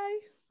 bye.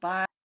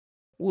 Bye.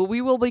 Well,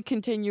 we will be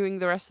continuing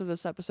the rest of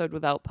this episode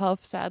without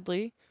Puff,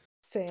 sadly.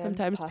 Sans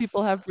Sometimes Puff.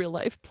 people have real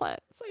life plans.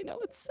 I know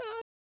it's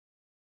sad.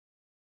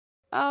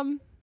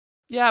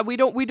 Yeah, we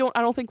don't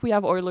I don't think we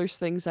have Oilers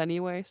things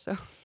anyway, so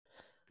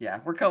Yeah,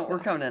 we're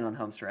coming in on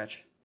home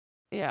stretch.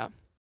 yeah.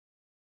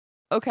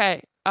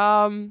 Okay.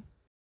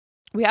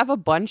 We have a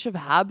bunch of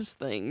Habs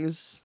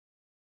things,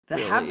 The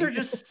Habs are really.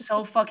 just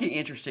so fucking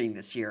interesting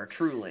this year,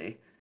 truly.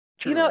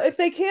 You know,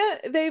 Truly.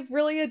 they've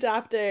really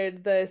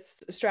adopted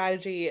this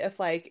strategy of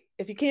like,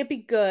 if you can't be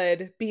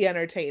good, be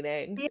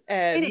entertaining.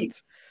 Entertaining.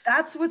 And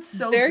That's what's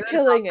so they're good about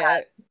killing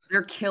that. it.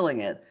 They're killing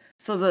it.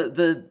 So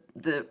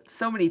the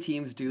so many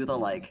teams do the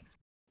like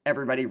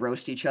everybody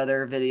roast each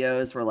other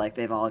videos where like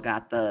they've all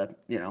got the,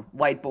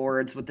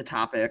 whiteboards with the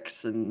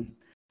topics and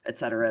et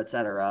cetera, et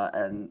cetera.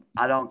 And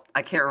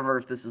I can't remember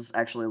if this is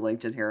actually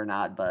linked in here or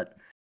not, but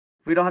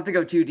we don't have to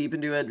go too deep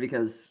into it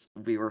because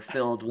we were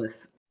filled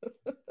with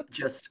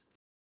just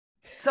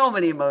so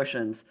many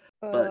emotions.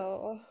 But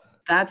Oh,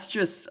 that's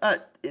just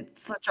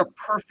it's such a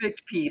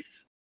perfect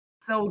piece.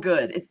 So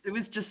good. It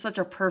was just such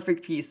a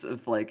perfect piece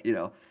of like,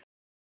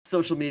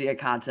 social media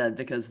content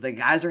because the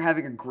guys are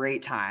having a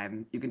great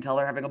time. You can tell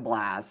they're having a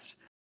blast.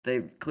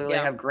 They clearly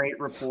Yeah. have great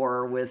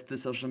rapport with the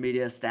social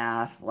media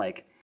staff.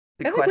 Like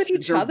the I think with questions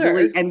each are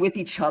really other. and with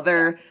each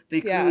other,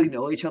 they Yeah. clearly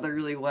know each other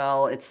really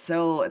well. It's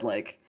so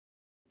like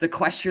the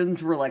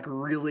questions were like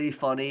really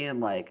funny and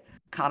like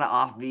kind of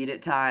offbeat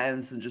at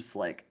times and just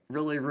like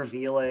really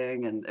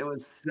revealing and it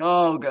was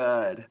so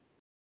good.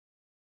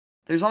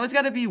 There's always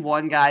got to be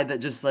one guy that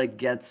just like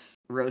gets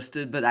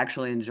roasted but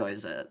actually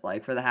enjoys it.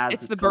 Like for the Habs,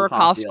 It's it's the Cole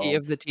Burakovsky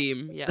of the Caulfield.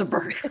 team, The yes.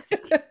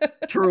 Burgers.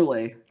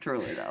 Truly,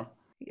 truly though.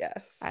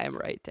 Yes. I am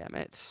right, damn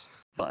it.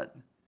 But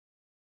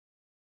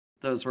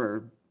those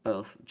were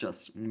both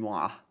just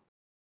mwah.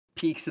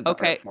 Peaks of the art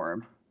Okay.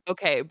 form.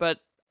 Okay, but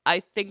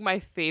I think my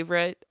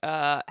favorite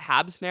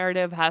Habs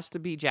narrative has to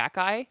be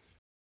Jack-Eye.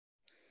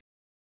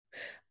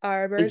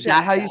 Arbor Is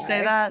that how you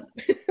say Jack-Eye.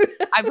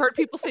 that? I've heard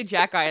people say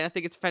Jack-Eye, and I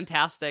think it's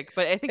fantastic,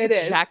 but I think It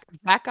it's is.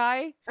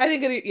 Jack-Eye. I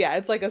think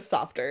it's like a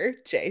softer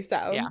J Yeah.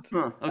 sound.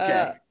 Huh,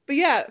 okay. But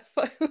yeah,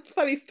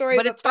 funny story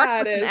But it about starts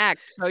that with an is,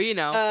 X, so you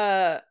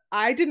know.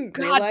 I didn't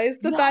God, realize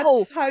that no!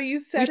 that's how you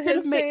said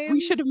his We name.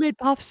 should have made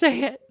Puff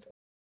say it.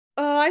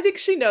 I think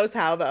she knows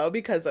how though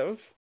because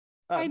of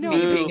I know, me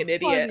but being it's an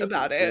idiot funny.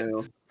 about it.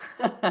 Boo.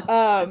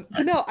 But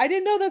no, I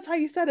didn't know that's how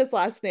you said his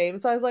last name.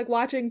 So I was like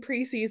watching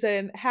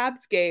preseason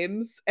Habs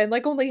games and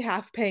like only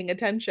half paying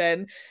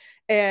attention.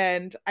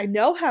 And I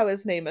know how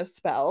his name is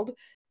spelled.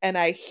 And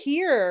I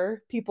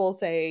hear people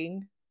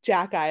saying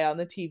Jack Eye on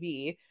the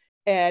TV.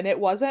 And it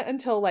wasn't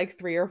until like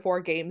 3 or 4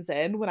 games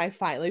in when I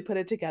finally put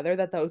it together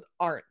that those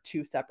aren't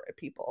two separate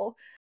people.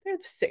 They're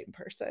the same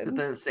person.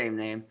 The same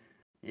name.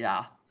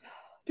 Yeah.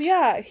 But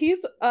yeah,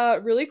 he's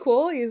really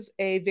cool. He's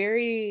a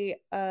very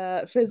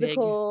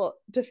physical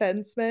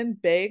defenseman,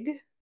 big,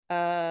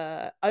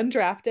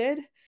 undrafted,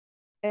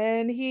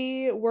 and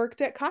he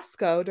worked at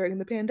Costco during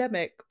the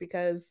pandemic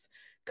because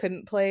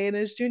couldn't play in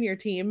his junior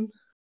team.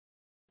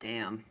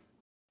 Damn.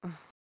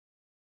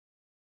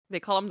 They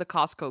call him the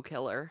Costco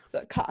killer.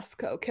 The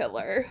Costco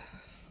killer.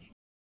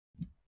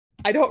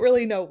 I don't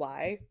really know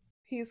why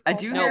he's I called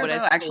do that. No, hear but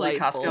though it's actually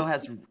delightful.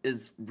 Costco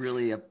is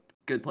really a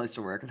good place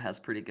to work and has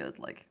pretty good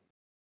like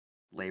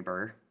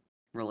labor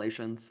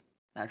relations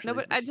No, actually, but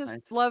which I is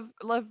just nice.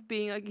 love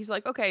being like he's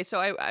like, okay, so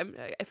I'm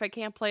if I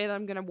can't play it,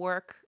 I'm gonna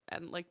work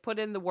and like put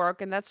in the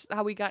work, and that's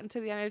how we got into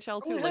the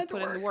NHL too. Really Like had to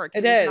put in the work. work.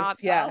 It He's is, not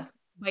yeah.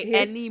 by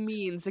any He's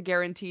means a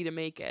guarantee to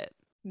make it.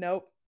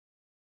 nope.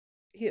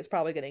 He is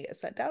probably going to get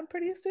sent down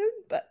pretty soon,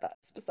 but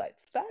that's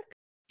besides the fact.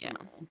 Yeah.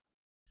 No.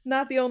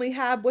 Not the only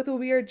Hab with a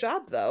weird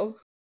job though.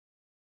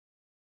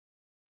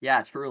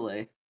 Yeah,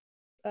 truly.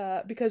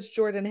 Because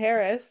Jordan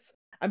Harris,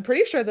 I'm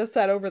pretty sure this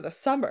said over the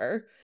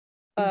summer,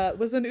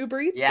 was an Uber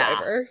Eats Yeah.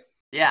 driver.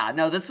 Yeah,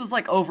 no, this was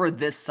like over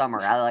this summer.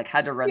 I like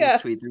had to run this Yeah.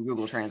 tweet through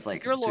Google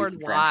Translate Dear because the tweet's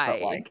Lord, in French,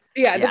 but why? like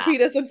Yeah, the yeah.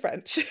 tweet is in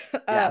French. Yeah,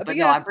 But but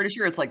no, yeah, I'm pretty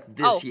sure it's like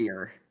this Oh.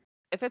 year.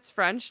 If it's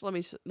French, let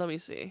me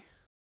see.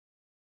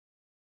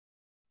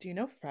 do you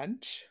know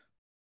French?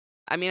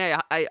 I mean,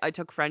 I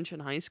took French in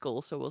high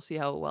school, so we'll see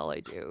how well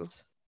I do.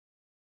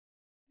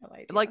 No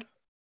idea. Like,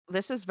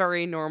 this is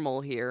very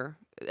normal here.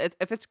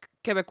 If it's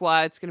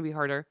Quebecois, it's gonna be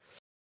harder.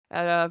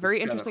 Very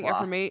It's interesting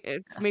Quebecois.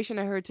 information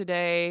I heard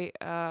today.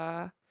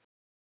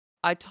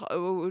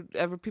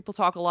 People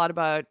talk a lot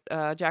about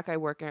Jack-Eye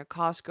working at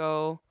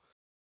Costco.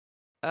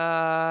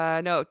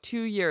 No,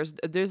 2 years.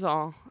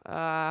 2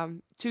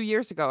 ans. 2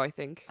 years ago, I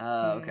think.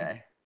 Oh,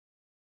 okay.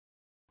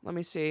 Let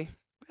me see.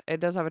 It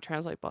does have a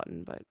translate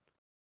button, but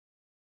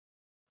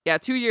yeah,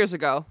 2 years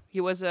ago, he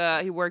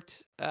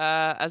worked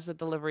as a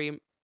delivery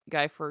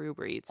guy for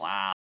Uber Eats.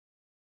 Wow.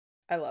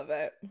 I love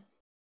it.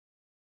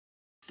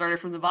 Started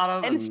from the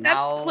bottom and Instead of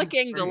now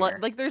clicking we're here.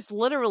 like, there's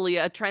literally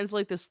a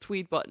translate this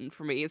tweet button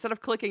for me. Instead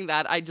of clicking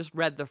that, I just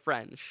read the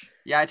French.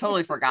 Yeah, I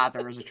totally forgot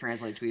there was a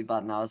translate tweet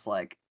button. I was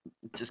like,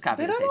 just copy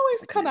They and don't paste it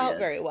always like an come out idiot.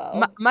 very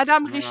well.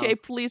 Madame No. Richer,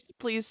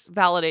 please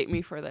validate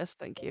me for this.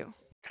 Thank you.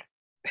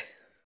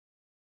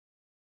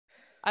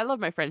 I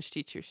love my French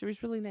teacher. She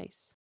was really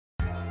nice.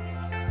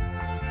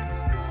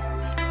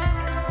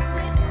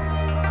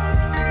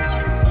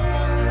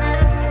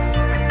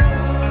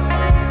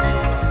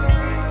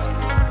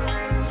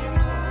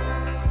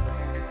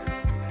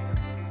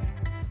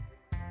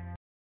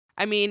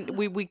 I mean,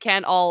 we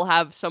can't all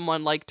have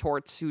someone like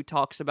Torts who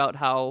talks about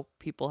how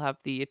people have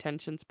the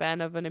attention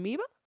span of an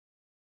amoeba.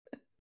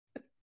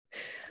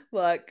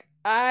 Look,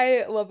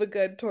 I love a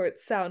good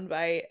Torts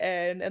soundbite,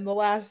 and in the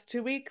last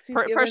 2 weeks, he's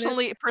given us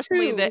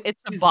Personally, that 2. it's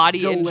a He's body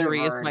injury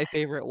is delivered. my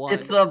favorite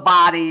It's one. a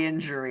body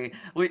injury.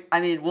 I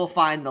mean, we'll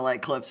find the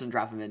like clips and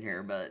drop them in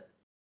here, but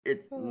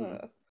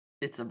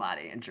it's a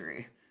body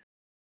injury.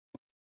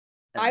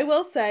 I And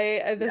will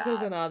say, this yeah.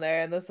 isn't on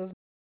there, and this is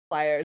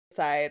Flyers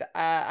side.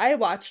 I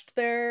watched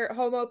their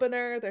home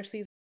opener, their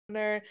season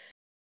opener,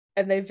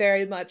 and they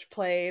very much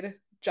played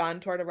John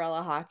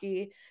Tortorella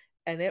hockey,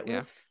 and it Yeah.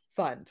 was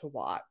fun to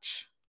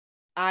watch.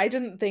 I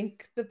didn't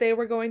think that they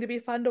were going to be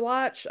fun to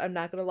watch. I'm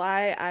not going to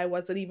lie. I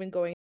wasn't even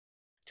going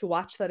to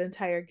watch that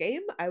entire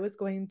game. I was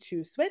going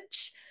to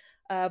switch,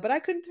 but I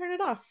couldn't turn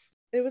it off.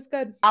 It was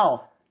good.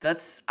 Oh,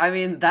 that's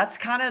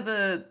kind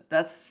of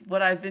that's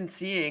what I've been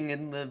seeing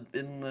in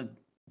the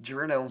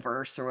Journo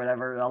verse or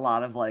whatever, a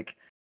lot of like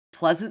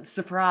pleasant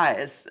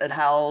surprise at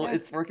how Yeah.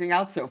 it's working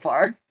out so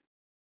far.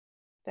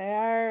 They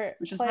are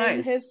Which is playing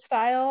nice. his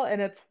style,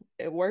 and it's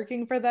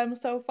working for them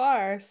so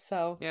far.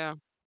 So Yeah.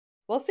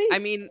 we'll see. I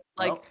mean,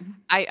 like, Well,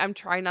 I'm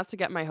trying not to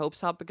get my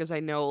hopes up because I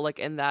know, like,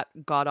 in that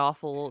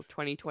god-awful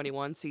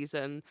 2021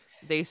 season,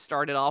 they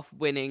started off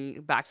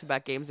winning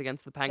back-to-back games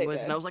against the They Penguins,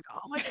 and I did. was like,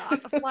 "Oh my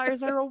god, the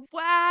Flyers are a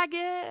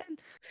wagon!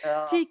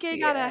 TK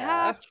got a Yeah.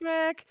 hat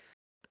trick."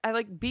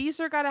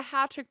 Beezer got a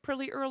hat trick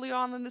pretty early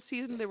on in the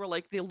season. They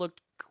looked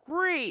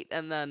great,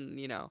 and then,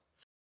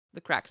 the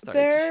cracks started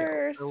to show,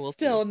 They're so we'll see.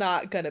 still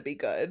not going to be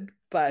good,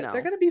 but they're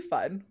No. going to be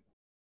fun.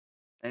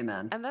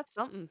 amen. And that's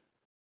something.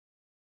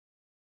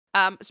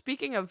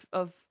 Speaking of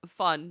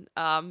fun,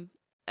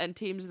 and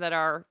teams that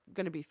are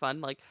gonna be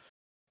fun, like,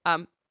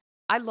 um,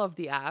 I love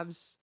the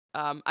Avs.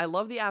 I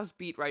love the Avs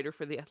beat writer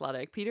for The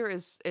Athletic. Peter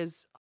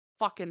is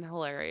fucking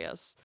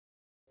hilarious.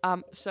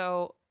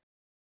 So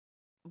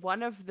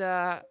one of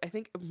the I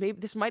think maybe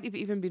this might have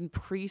even been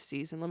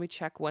preseason. Let me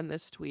check when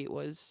this tweet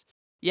was.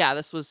 Yeah,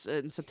 this was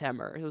in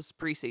September. It was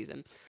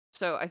preseason.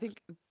 So I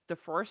think the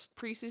first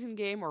preseason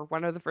game or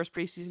one of the first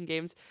preseason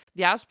games,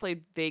 the Avs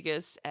played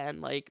Vegas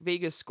and like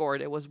Vegas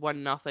scored. It was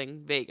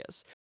 1-0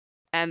 Vegas.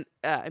 And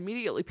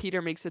immediately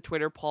Peter makes a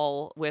Twitter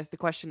poll with the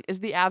question, is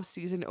the Avs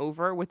season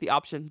over? With the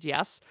option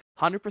yes,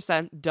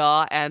 100%,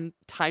 duh, and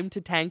time to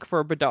tank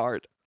for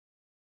Bedard.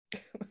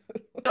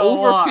 So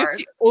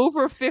hard.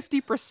 Over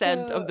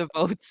 50% of Uh, the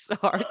votes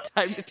are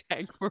time to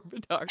tank for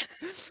Bedard.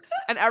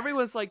 And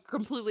everyone's like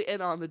completely in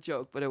on the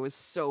joke, but it was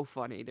so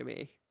funny to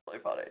me. Really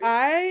funny.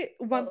 I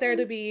want there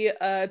to be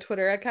a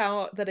Twitter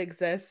account that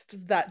exists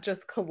that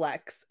just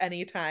collects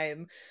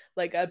anytime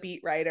like a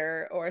beat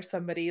writer or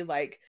somebody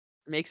like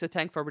Makes a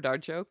tank for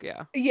Bedard joke,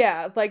 yeah.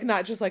 yeah, like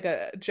not just like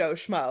a Joe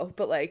Schmo,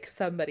 but like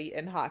somebody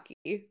in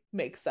hockey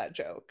makes that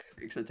joke.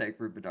 It's a take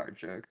for Bedard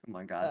joke. Oh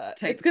my god. It's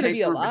Take gonna be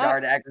take a for lot.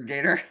 Bedard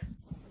aggregator.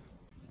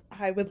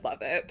 I would love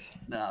it.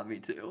 Nah, me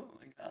too. Oh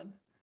my god.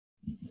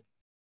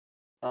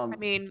 I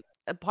mean,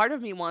 a part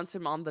of me wants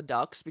him on the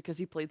Ducks because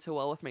he played so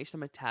well with Mason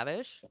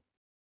McTavish.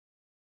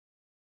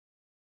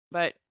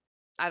 But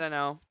I don't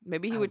know.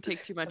 Maybe he I would hope,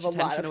 take too I have much a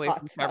lot attention of away from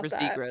thoughts Trevor about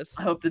that. Zegras.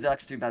 I hope the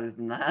Ducks do better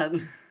than that.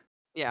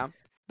 Yeah.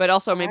 But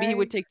also maybe he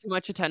would I take too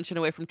much attention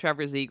away from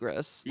Trevor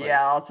Zegras. Like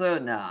Yeah, also,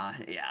 nah,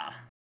 yeah.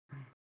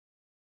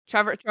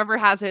 Trevor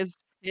has his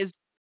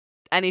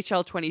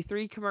NHL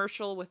 23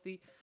 commercial with the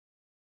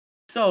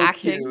So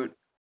acting. cute.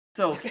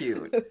 So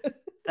cute.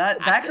 That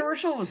Acting?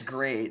 commercial was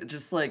great.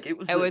 Just like It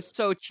was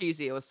so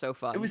cheesy, it was so it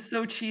fun. was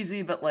so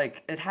cheesy, but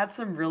like it had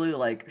some really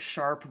like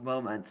sharp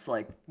moments.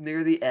 Like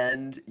near the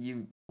end,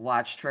 you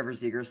watch Trevor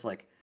Zegras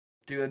like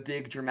do a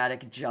big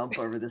dramatic jump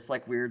over this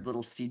like weird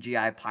little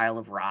CGI pile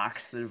of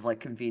rocks that have like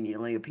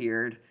conveniently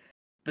appeared.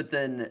 But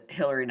then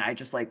Hillary Knight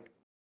just like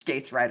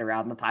skates right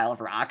around the pile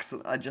of rocks.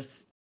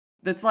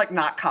 That's like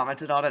not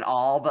commented on at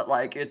all, but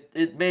like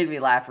it made me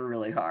laugh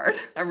really hard.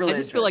 I I really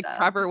just feel enjoyed like that.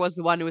 Trevor was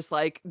the one who was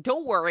like,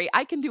 "Don't worry,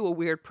 I can do a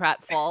weird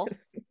pratfall.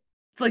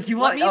 It's like you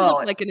Let want me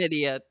look like an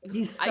idiot.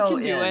 he's I so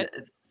can do in.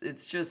 it."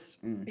 It's just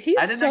I He's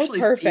didn't so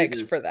actually see perfect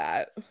this. for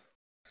that.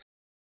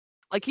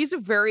 Like, he's a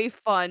very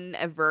fun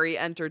and very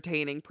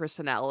entertaining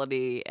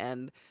personality,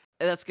 and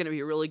that's gonna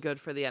be really good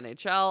for the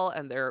NHL,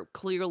 and they're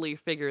clearly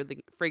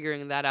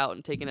figuring that out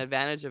and taking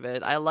advantage of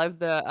it. I love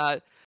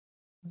the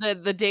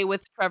day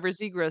with Trevor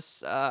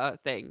Zegras,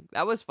 thing.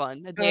 That was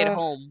fun, a day at Ugh,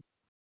 home.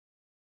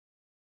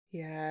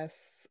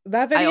 yes.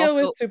 That I video also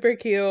was super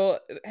cute.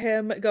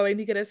 Him going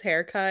to get his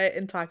hair cut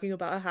and talking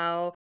about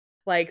how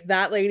like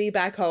that lady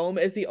back home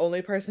is the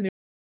only person who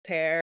has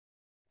hair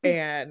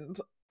and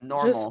just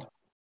Normal.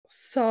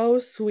 so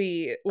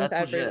sweet with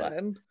That's legit.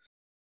 everyone.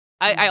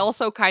 I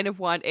also kind of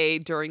want a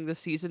during the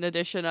season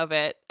edition of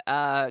it,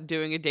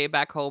 doing a day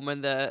back home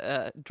in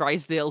the,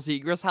 Drysdale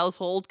Zegras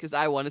household because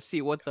I wanna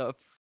see what the f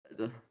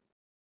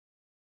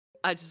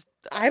I just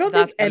I don't think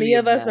that's gotta any be a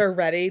of us mess. are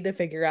ready to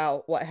figure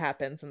out what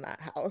happens in that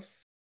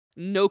house.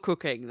 No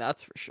cooking,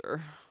 that's for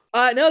sure.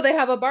 No, they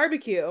have a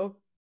barbecue.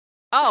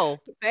 Oh,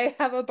 They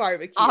have a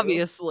barbecue.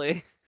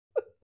 obviously.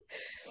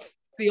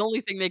 The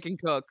only thing they can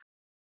cook.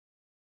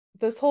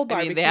 This whole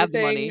I mean, they have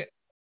the money.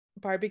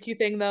 barbecue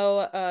thing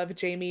though, of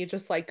Jamie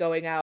just like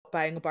going out,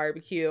 buying a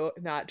barbecue,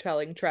 not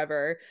telling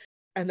Trevor,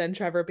 and then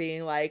Trevor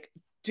being like,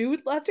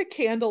 dude left a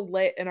candle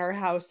lit in our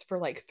house for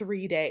like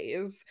 3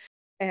 days.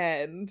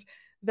 And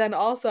then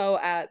also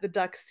at the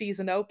Ducks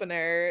season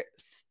opener,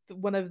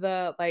 one of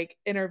the like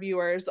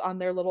interviewers on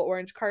their little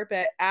orange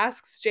carpet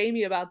asks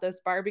Jamie about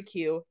this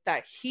barbecue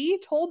that he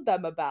told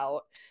them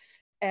about.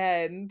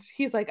 And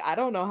he's like, I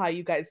don't know how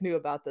you guys knew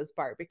about this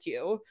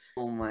barbecue.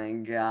 Oh my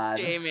god.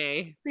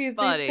 Jamie, These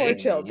poor buddy. Jamie.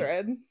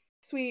 children.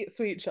 Sweet,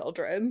 sweet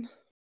children.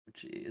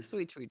 Jeez.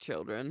 Sweet, sweet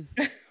children.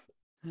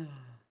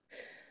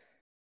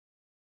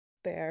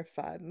 They are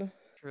fun.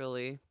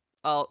 Truly.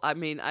 Oh, I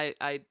mean,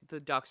 the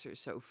Ducks are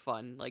so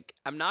fun. Like,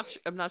 I'm not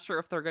sure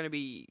if they're gonna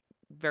be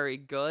very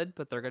good,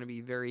 but they're gonna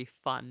be very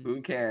fun.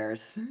 Who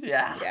cares?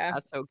 Yeah. Yeah.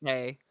 That's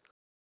okay.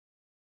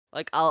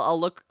 Like, I'll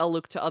look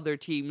to other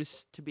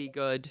teams to be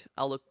good.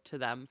 I'll look to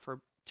them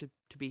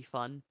to be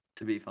fun.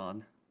 To be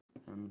fun.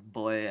 And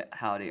boy,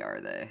 howdy are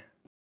they.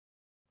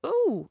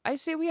 Ooh, I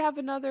see we have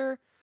another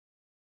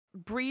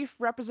brief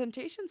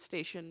representation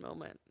station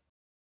moment.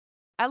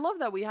 I love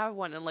that we have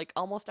one in like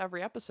almost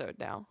every episode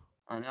now.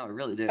 I know, I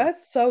really do.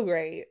 That's so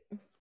great.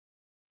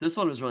 This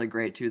one was really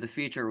great too. The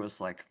feature was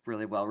like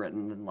really well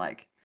written and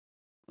like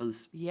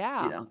was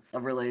Yeah. a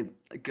really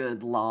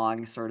good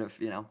long sort of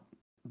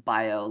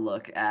bio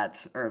look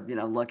at or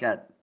look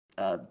at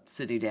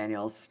Sydney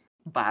Daniels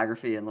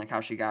biography and like how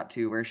she got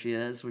to where she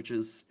is, which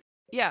is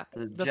Yeah.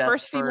 the The Jets'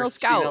 first female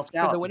first female scout for the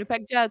scout.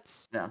 Winnipeg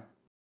Jets. Yeah,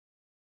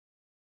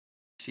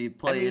 she I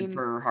played mean,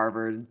 for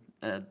Harvard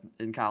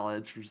in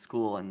college or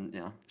school,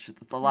 and she's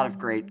a lot of Mhm.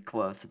 great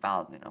quotes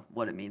about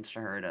what it means to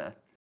her to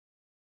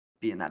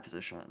be in that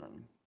position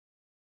and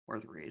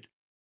worth a read.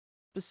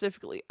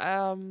 specifically,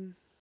 I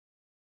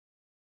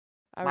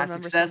My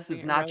remember success something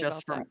is I not read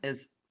just about from that.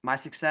 is my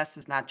success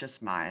is not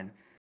just mine.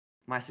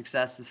 My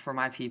success is for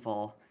my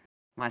people.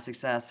 My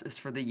success is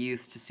for the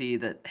youth to see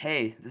that,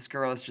 hey, this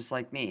girl is just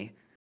like me.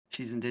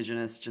 She's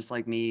indigenous just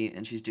like me,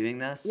 and she's doing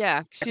this. Yeah,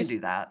 I can she's do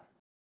that.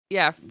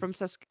 yeah, Mm, from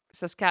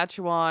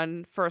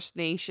Saskatchewan, First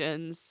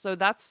Nations. So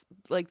that's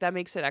like that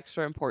makes it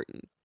extra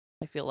important.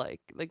 I feel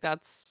like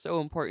that's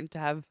so important to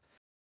have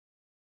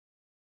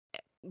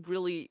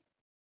really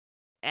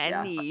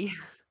yeah, any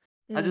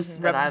I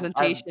just Mhm. and I've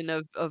representation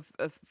of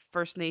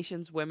First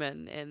Nations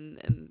women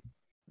in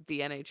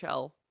the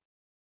NHL.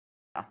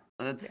 yeah,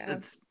 and Yeah.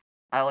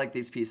 I like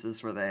these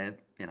pieces where they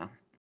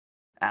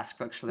ask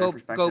folks for their Go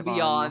perspective on the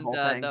beyond whole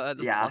thing. the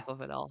Yeah, fluff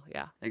of it all.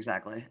 Yeah.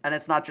 exactly. And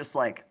it's not just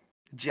like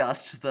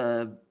just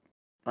the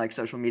like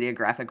social media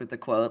graphic with the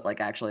quote. Like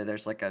actually,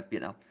 there's like a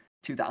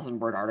 2,000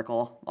 word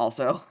article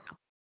also.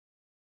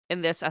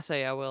 In this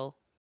essay, I will.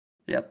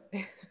 Yep.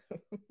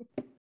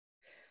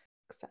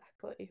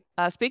 Exactly.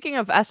 Speaking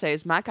of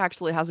essays, Mac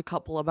actually has a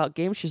couple about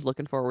games she's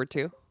looking forward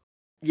to.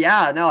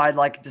 Yeah, no, I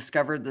like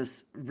discovered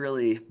this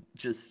really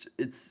just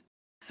it's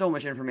so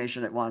much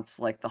information at once,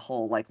 like the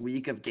whole like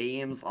week of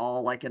games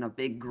all like in a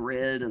big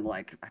grid and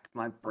like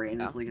my brain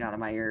Yeah. is leaking out of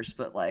my ears,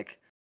 but like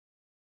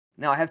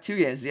no, I have two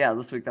games, yeah,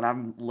 this week that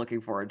I'm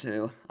looking forward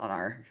to on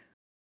our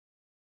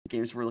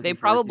games we're They looking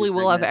forward to probably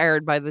will have segment.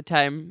 aired by the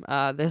time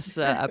this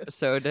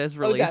episode is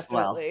Oh, released.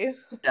 Well, definitely.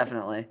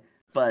 definitely.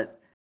 But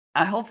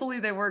hopefully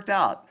they worked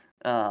out.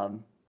 I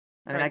mean,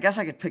 I Right. guess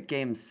I could pick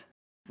games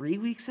 3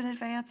 weeks in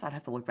advance. I'd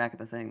have to look back at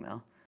the thing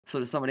though. So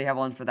does somebody have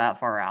one for that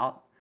far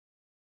out?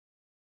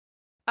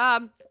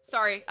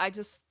 Sorry, I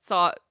just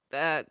saw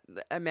that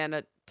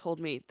Amanda told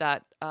me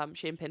that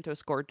Shane Pinto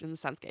scored in the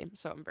Suns game,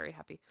 so I'm very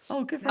happy.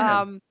 Oh, good for him.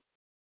 Nice. Um,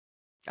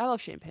 I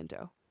love Shane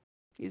Pinto.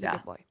 He's a Yeah.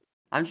 good boy.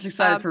 I'm just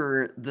excited Um,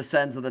 for the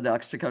Sens and the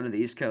Ducks to come to the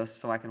East Coast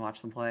so I can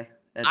watch them play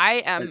I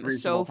at am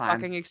reasonable so time.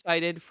 fucking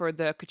excited for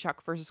the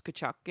Kachuk versus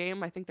Kachuk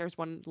game. I think there's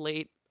one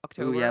late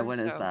Ooh, yeah, October, when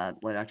is so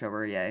that? Late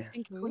October, yay. I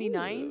think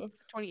 29th, Ooh.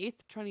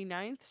 28th,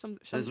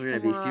 29th, Those are gonna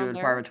be somewhere few around and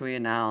far there.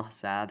 between now.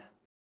 Sad.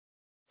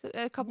 So,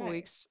 a couple Nice.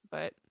 weeks,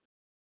 but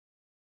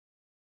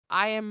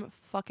I am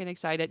fucking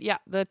excited. Yeah,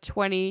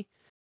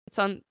 it's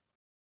on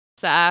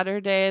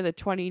Saturday, the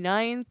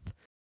 29th.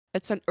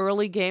 It's an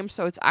early game,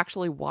 so it's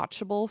actually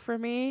watchable for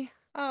me.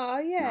 Aw,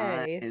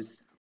 yay.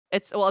 Nice.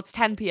 It's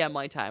 10 p.m.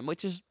 my time,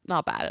 which is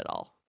not bad at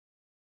all.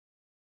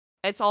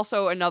 It's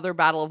also another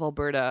Battle of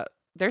Alberta.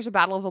 There's a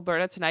Battle of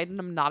Alberta tonight, and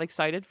I'm not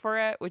excited for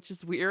it, which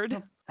is weird.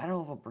 There's a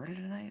Battle of Alberta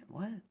tonight?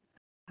 What?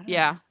 How did I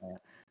Yeah, miss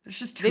that? There's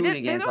just too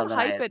many they games on don't the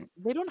hype night. it.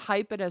 They don't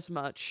hype it as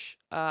much.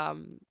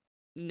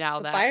 Now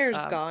The that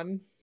fire's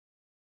gone.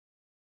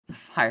 The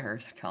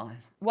fire's gone.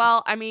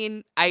 well, I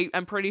mean,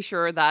 I'm pretty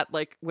sure that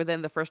like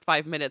within the first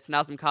 5 minutes,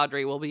 Nazem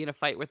Kadri will be in a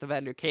fight with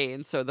Evander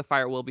Kane, so the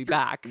fire will be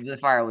back. The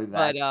fire will be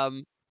But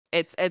back.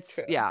 it's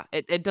True. yeah,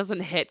 it doesn't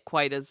hit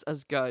quite as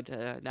good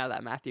now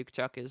that Matthew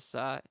Tkachuk is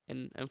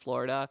in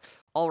Florida,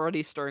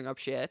 already stirring up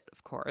shit,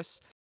 of course.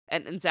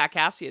 And Zach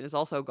Cassian is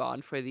also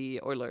gone for the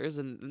Oilers,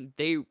 and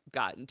they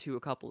got into a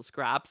couple of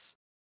scraps.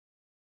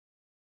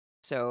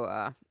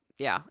 So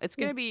yeah, Hmm. it's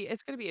gonna be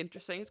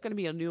interesting. It's gonna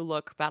be a new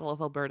look Battle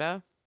of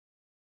Alberta.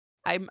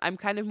 I'm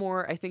kind of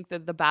more I think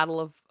that the Battle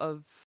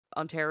of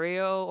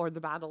Ontario or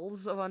the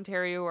battles of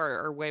Ontario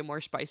are way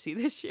more spicy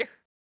this year.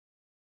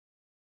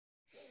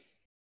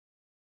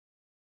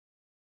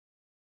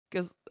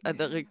 Because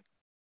Yeah.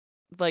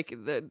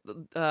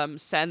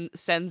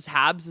 Sens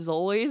Habs is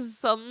always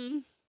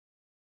something,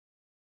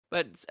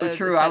 but Oh, the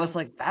true. I was Sens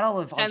like, Battle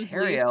of Sens Leafs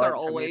Ontario. are It took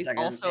me a always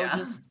second. also Yeah.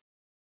 just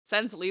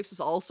Sens Leafs is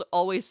also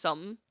always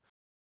something.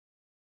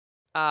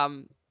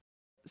 Um,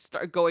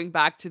 start going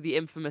back to the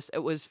infamous it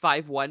was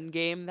 5-1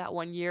 game that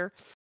one year.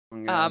 Oh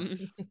my god.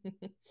 Um,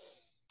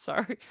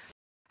 sorry.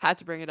 Had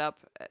to bring it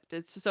up.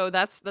 So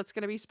that's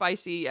gonna be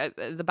spicy.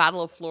 The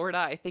Battle of Florida,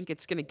 I think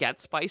it's gonna get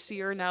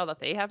spicier now that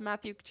they have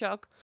Matthew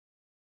Tkachuk.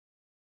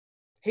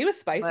 He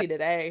was But spicy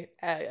today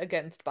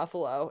against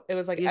Buffalo. It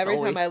was like he is every time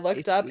always I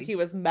looked up, spicy. he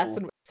was Ooh,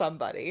 messing with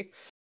somebody.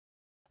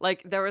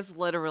 Like there was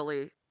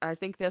literally, I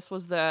think this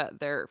was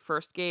their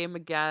first game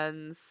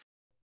against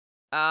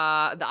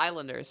the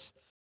Islanders.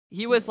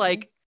 He was Mm,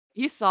 like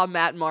he saw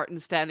Matt Martin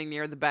standing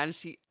near the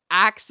bench. He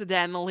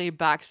accidentally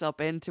backs up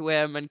into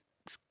him and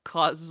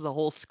causes a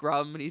whole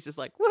scrum, and he's just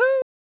like,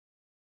 woohoo!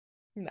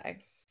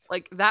 nice.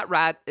 Like that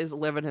rat is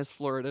living his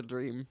Florida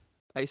dream.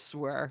 I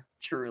swear.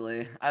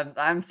 truly.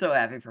 I'm so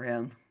happy for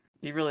him.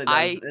 He really does.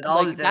 I In all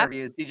like his that's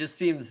interviews, he just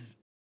seems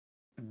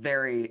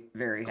very,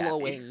 very happy.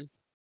 glowing,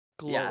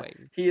 Yeah,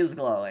 glowing. he is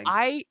glowing.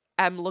 I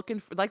am looking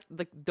for like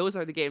those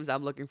are the games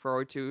I'm looking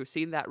forward to.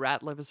 Seeing that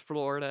rat live his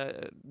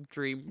Florida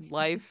dream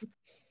life.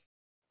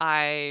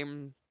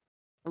 I'm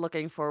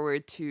looking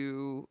forward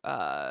to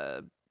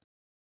the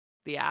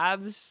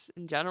Avs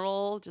in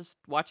general. Just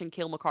watching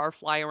Cale Makar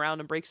fly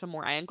around and break some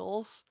more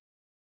ankles.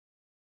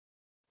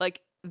 Like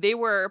they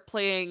were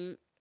playing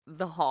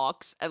the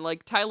Hawks and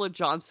like Tyler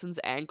Johnson's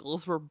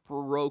ankles were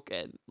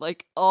broken.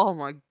 Like, oh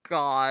my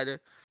god.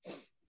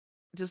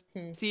 Just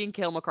Hmm. seeing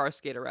Cale Makar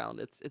skate around,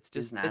 He's it's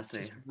just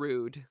nasty.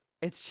 rude.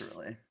 It's just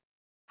Truly.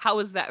 how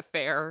is that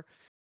fair?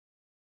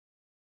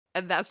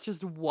 And that's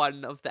just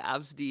one of the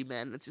Avs D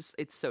men. It's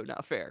so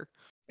not fair.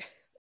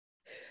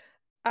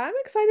 I'm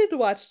excited to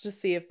watch to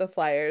see if the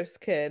Flyers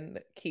can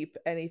keep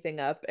anything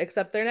up,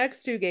 except their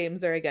next two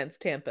games are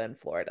against Tampa and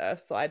Florida,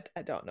 so I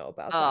don't know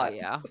about Oh that.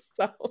 yeah.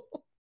 So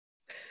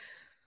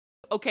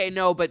Okay,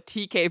 no, but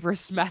TK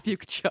versus Matthew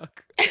Kachuk.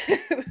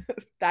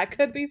 that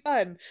could be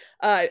fun.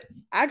 Uh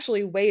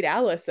actually Wade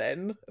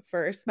Allison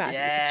versus Matthew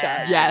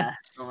Kachuk. Yes. Yeah.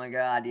 Oh my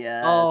god, Oh,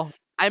 yes.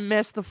 I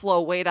missed the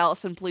flow. Wade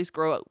Allison, please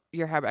grow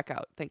your hair back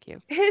out. Thank you.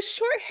 His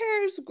short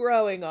hair's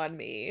growing on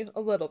me a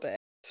little bit.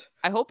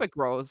 I hope it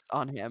grows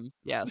on him.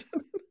 Yes.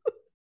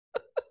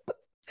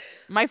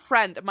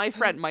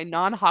 My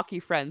non-hockey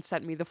friend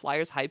sent me the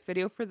Flyers hype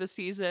video for the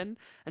season,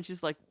 and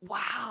she's like,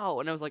 "Wow."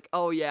 And I was like,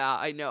 "Oh yeah,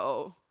 I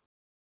know."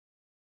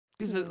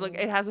 Because like Hmm.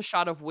 it has a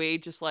shot of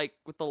Wade just like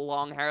with the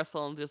long hair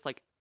salon just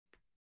like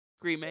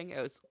screaming.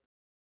 It was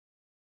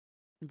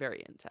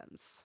very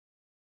intense.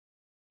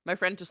 My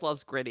friend just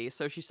loves gritty,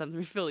 so she sends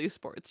me Philly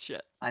sports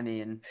shit. I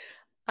mean,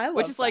 I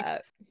Which love is like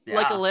that. a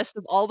yeah. list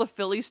of all the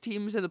Phillies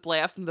teams in the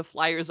playoffs, and the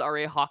Flyers are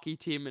a hockey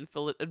team in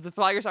the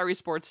Flyers are a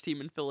sports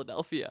team in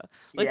Philadelphia.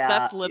 Like Yeah,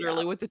 that's yeah.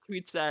 literally what the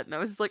tweet said, and I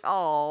was just like,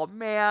 "Oh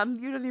man,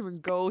 you didn't even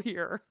go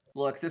here."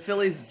 Look, the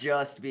Phillies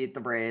just beat the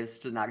Braves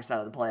to knock us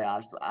out of the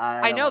playoffs.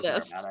 I I don't know want to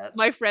talk this. about it.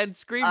 My friend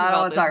screamed I don't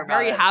about want to this talk about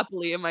very it.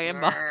 happily in my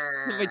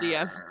inbox, in my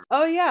DMs.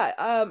 Oh yeah,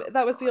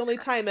 that was the only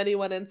time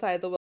anyone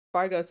inside the Wells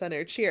Fargo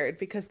Center cheered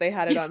because they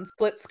had it on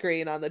split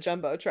screen on the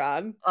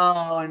Jumbotron.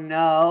 Oh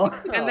no.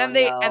 And Oh then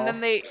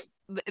no.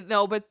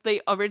 no, but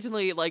they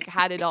originally like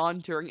had it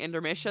on during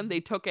intermission. They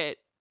turned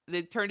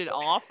it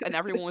off, and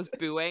everyone was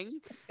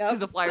booing because Yep.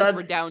 the Flyers were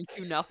That's down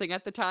 2-0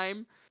 at the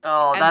time.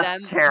 And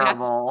that's then they had to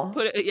terrible.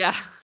 put it, yeah,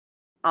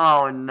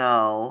 Oh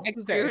no.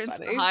 It's very experience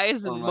the funny.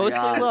 highs Oh and my mostly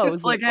god. lows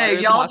It's of like, hey,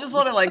 Flyers y'all just hockey.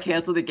 want to like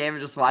cancel the game and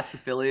just watch the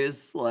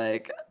Phillies?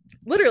 Like,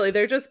 Literally,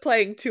 they're just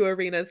playing two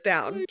arenas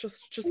down.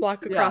 Just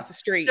walk yeah. across the Just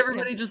street.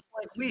 everybody just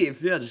like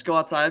leave. Yeah, just go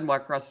outside and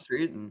walk across the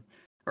street and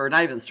or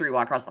not even the street,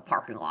 walk across the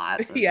parking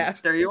lot and Yeah.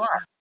 there you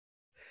are.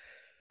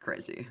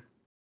 Crazy.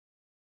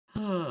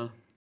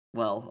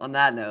 Well, on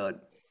that note,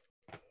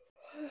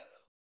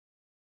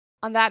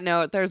 On that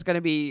note, there's going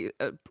to be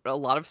a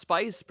lot of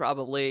spice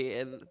probably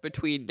in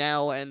between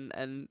now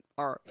and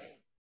our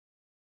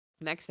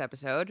next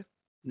episode.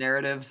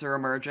 narratives are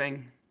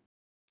emerging.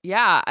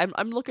 Yeah,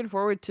 I'm looking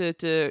forward to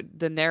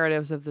the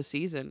narratives of the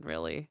season,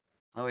 really.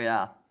 Oh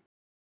yeah.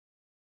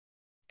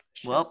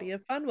 Should be Well, a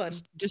fun one.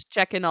 Just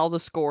checking all the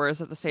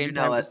scores at the you same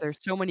time know because it. there's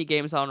so many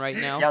games on right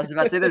Yeah, now. I was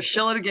about to say there's a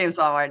shitload of games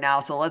on right now,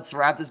 so let's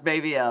wrap this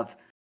baby up.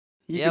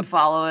 You can Yep.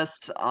 follow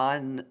us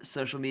on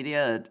social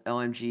media at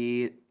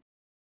OMG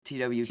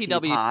TWT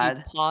TWT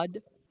Pod.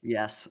 pod.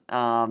 Yes.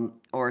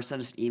 Or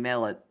send us an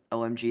email at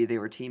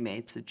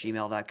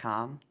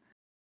omgtheywereteammates@gmail.com.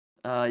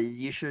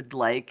 You should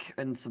like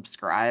and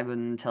subscribe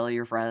and tell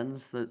your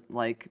friends that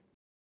like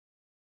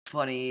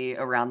funny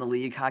around the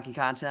league hockey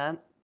content.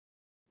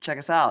 Check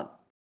us out.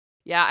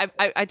 Yeah,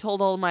 I told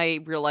all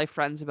my real life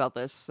friends about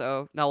this.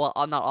 So no, well,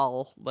 not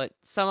all, but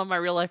some of my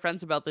real life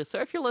friends about this. So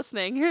if you're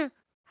listening,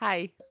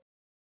 hi.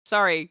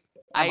 Sorry,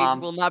 Hi, I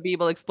Mom. will not be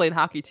able to explain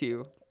hockey to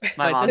you,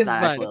 My but this mom's is not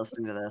fun. actually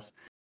listening to this.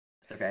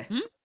 Okay. Hmm?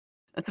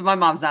 And so my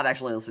mom's not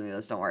actually listening to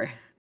this, don't worry.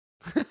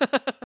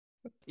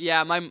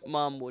 Yeah, my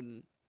mom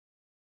wouldn't.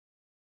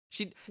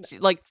 She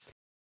like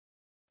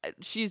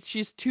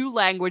she's 2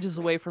 languages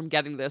away from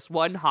getting this.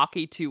 1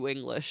 hockey, 2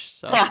 English.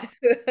 So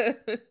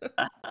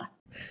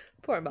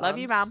Poor love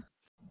you, mom. mom.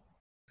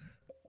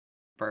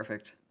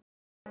 Perfect.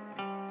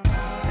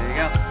 There you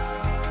go.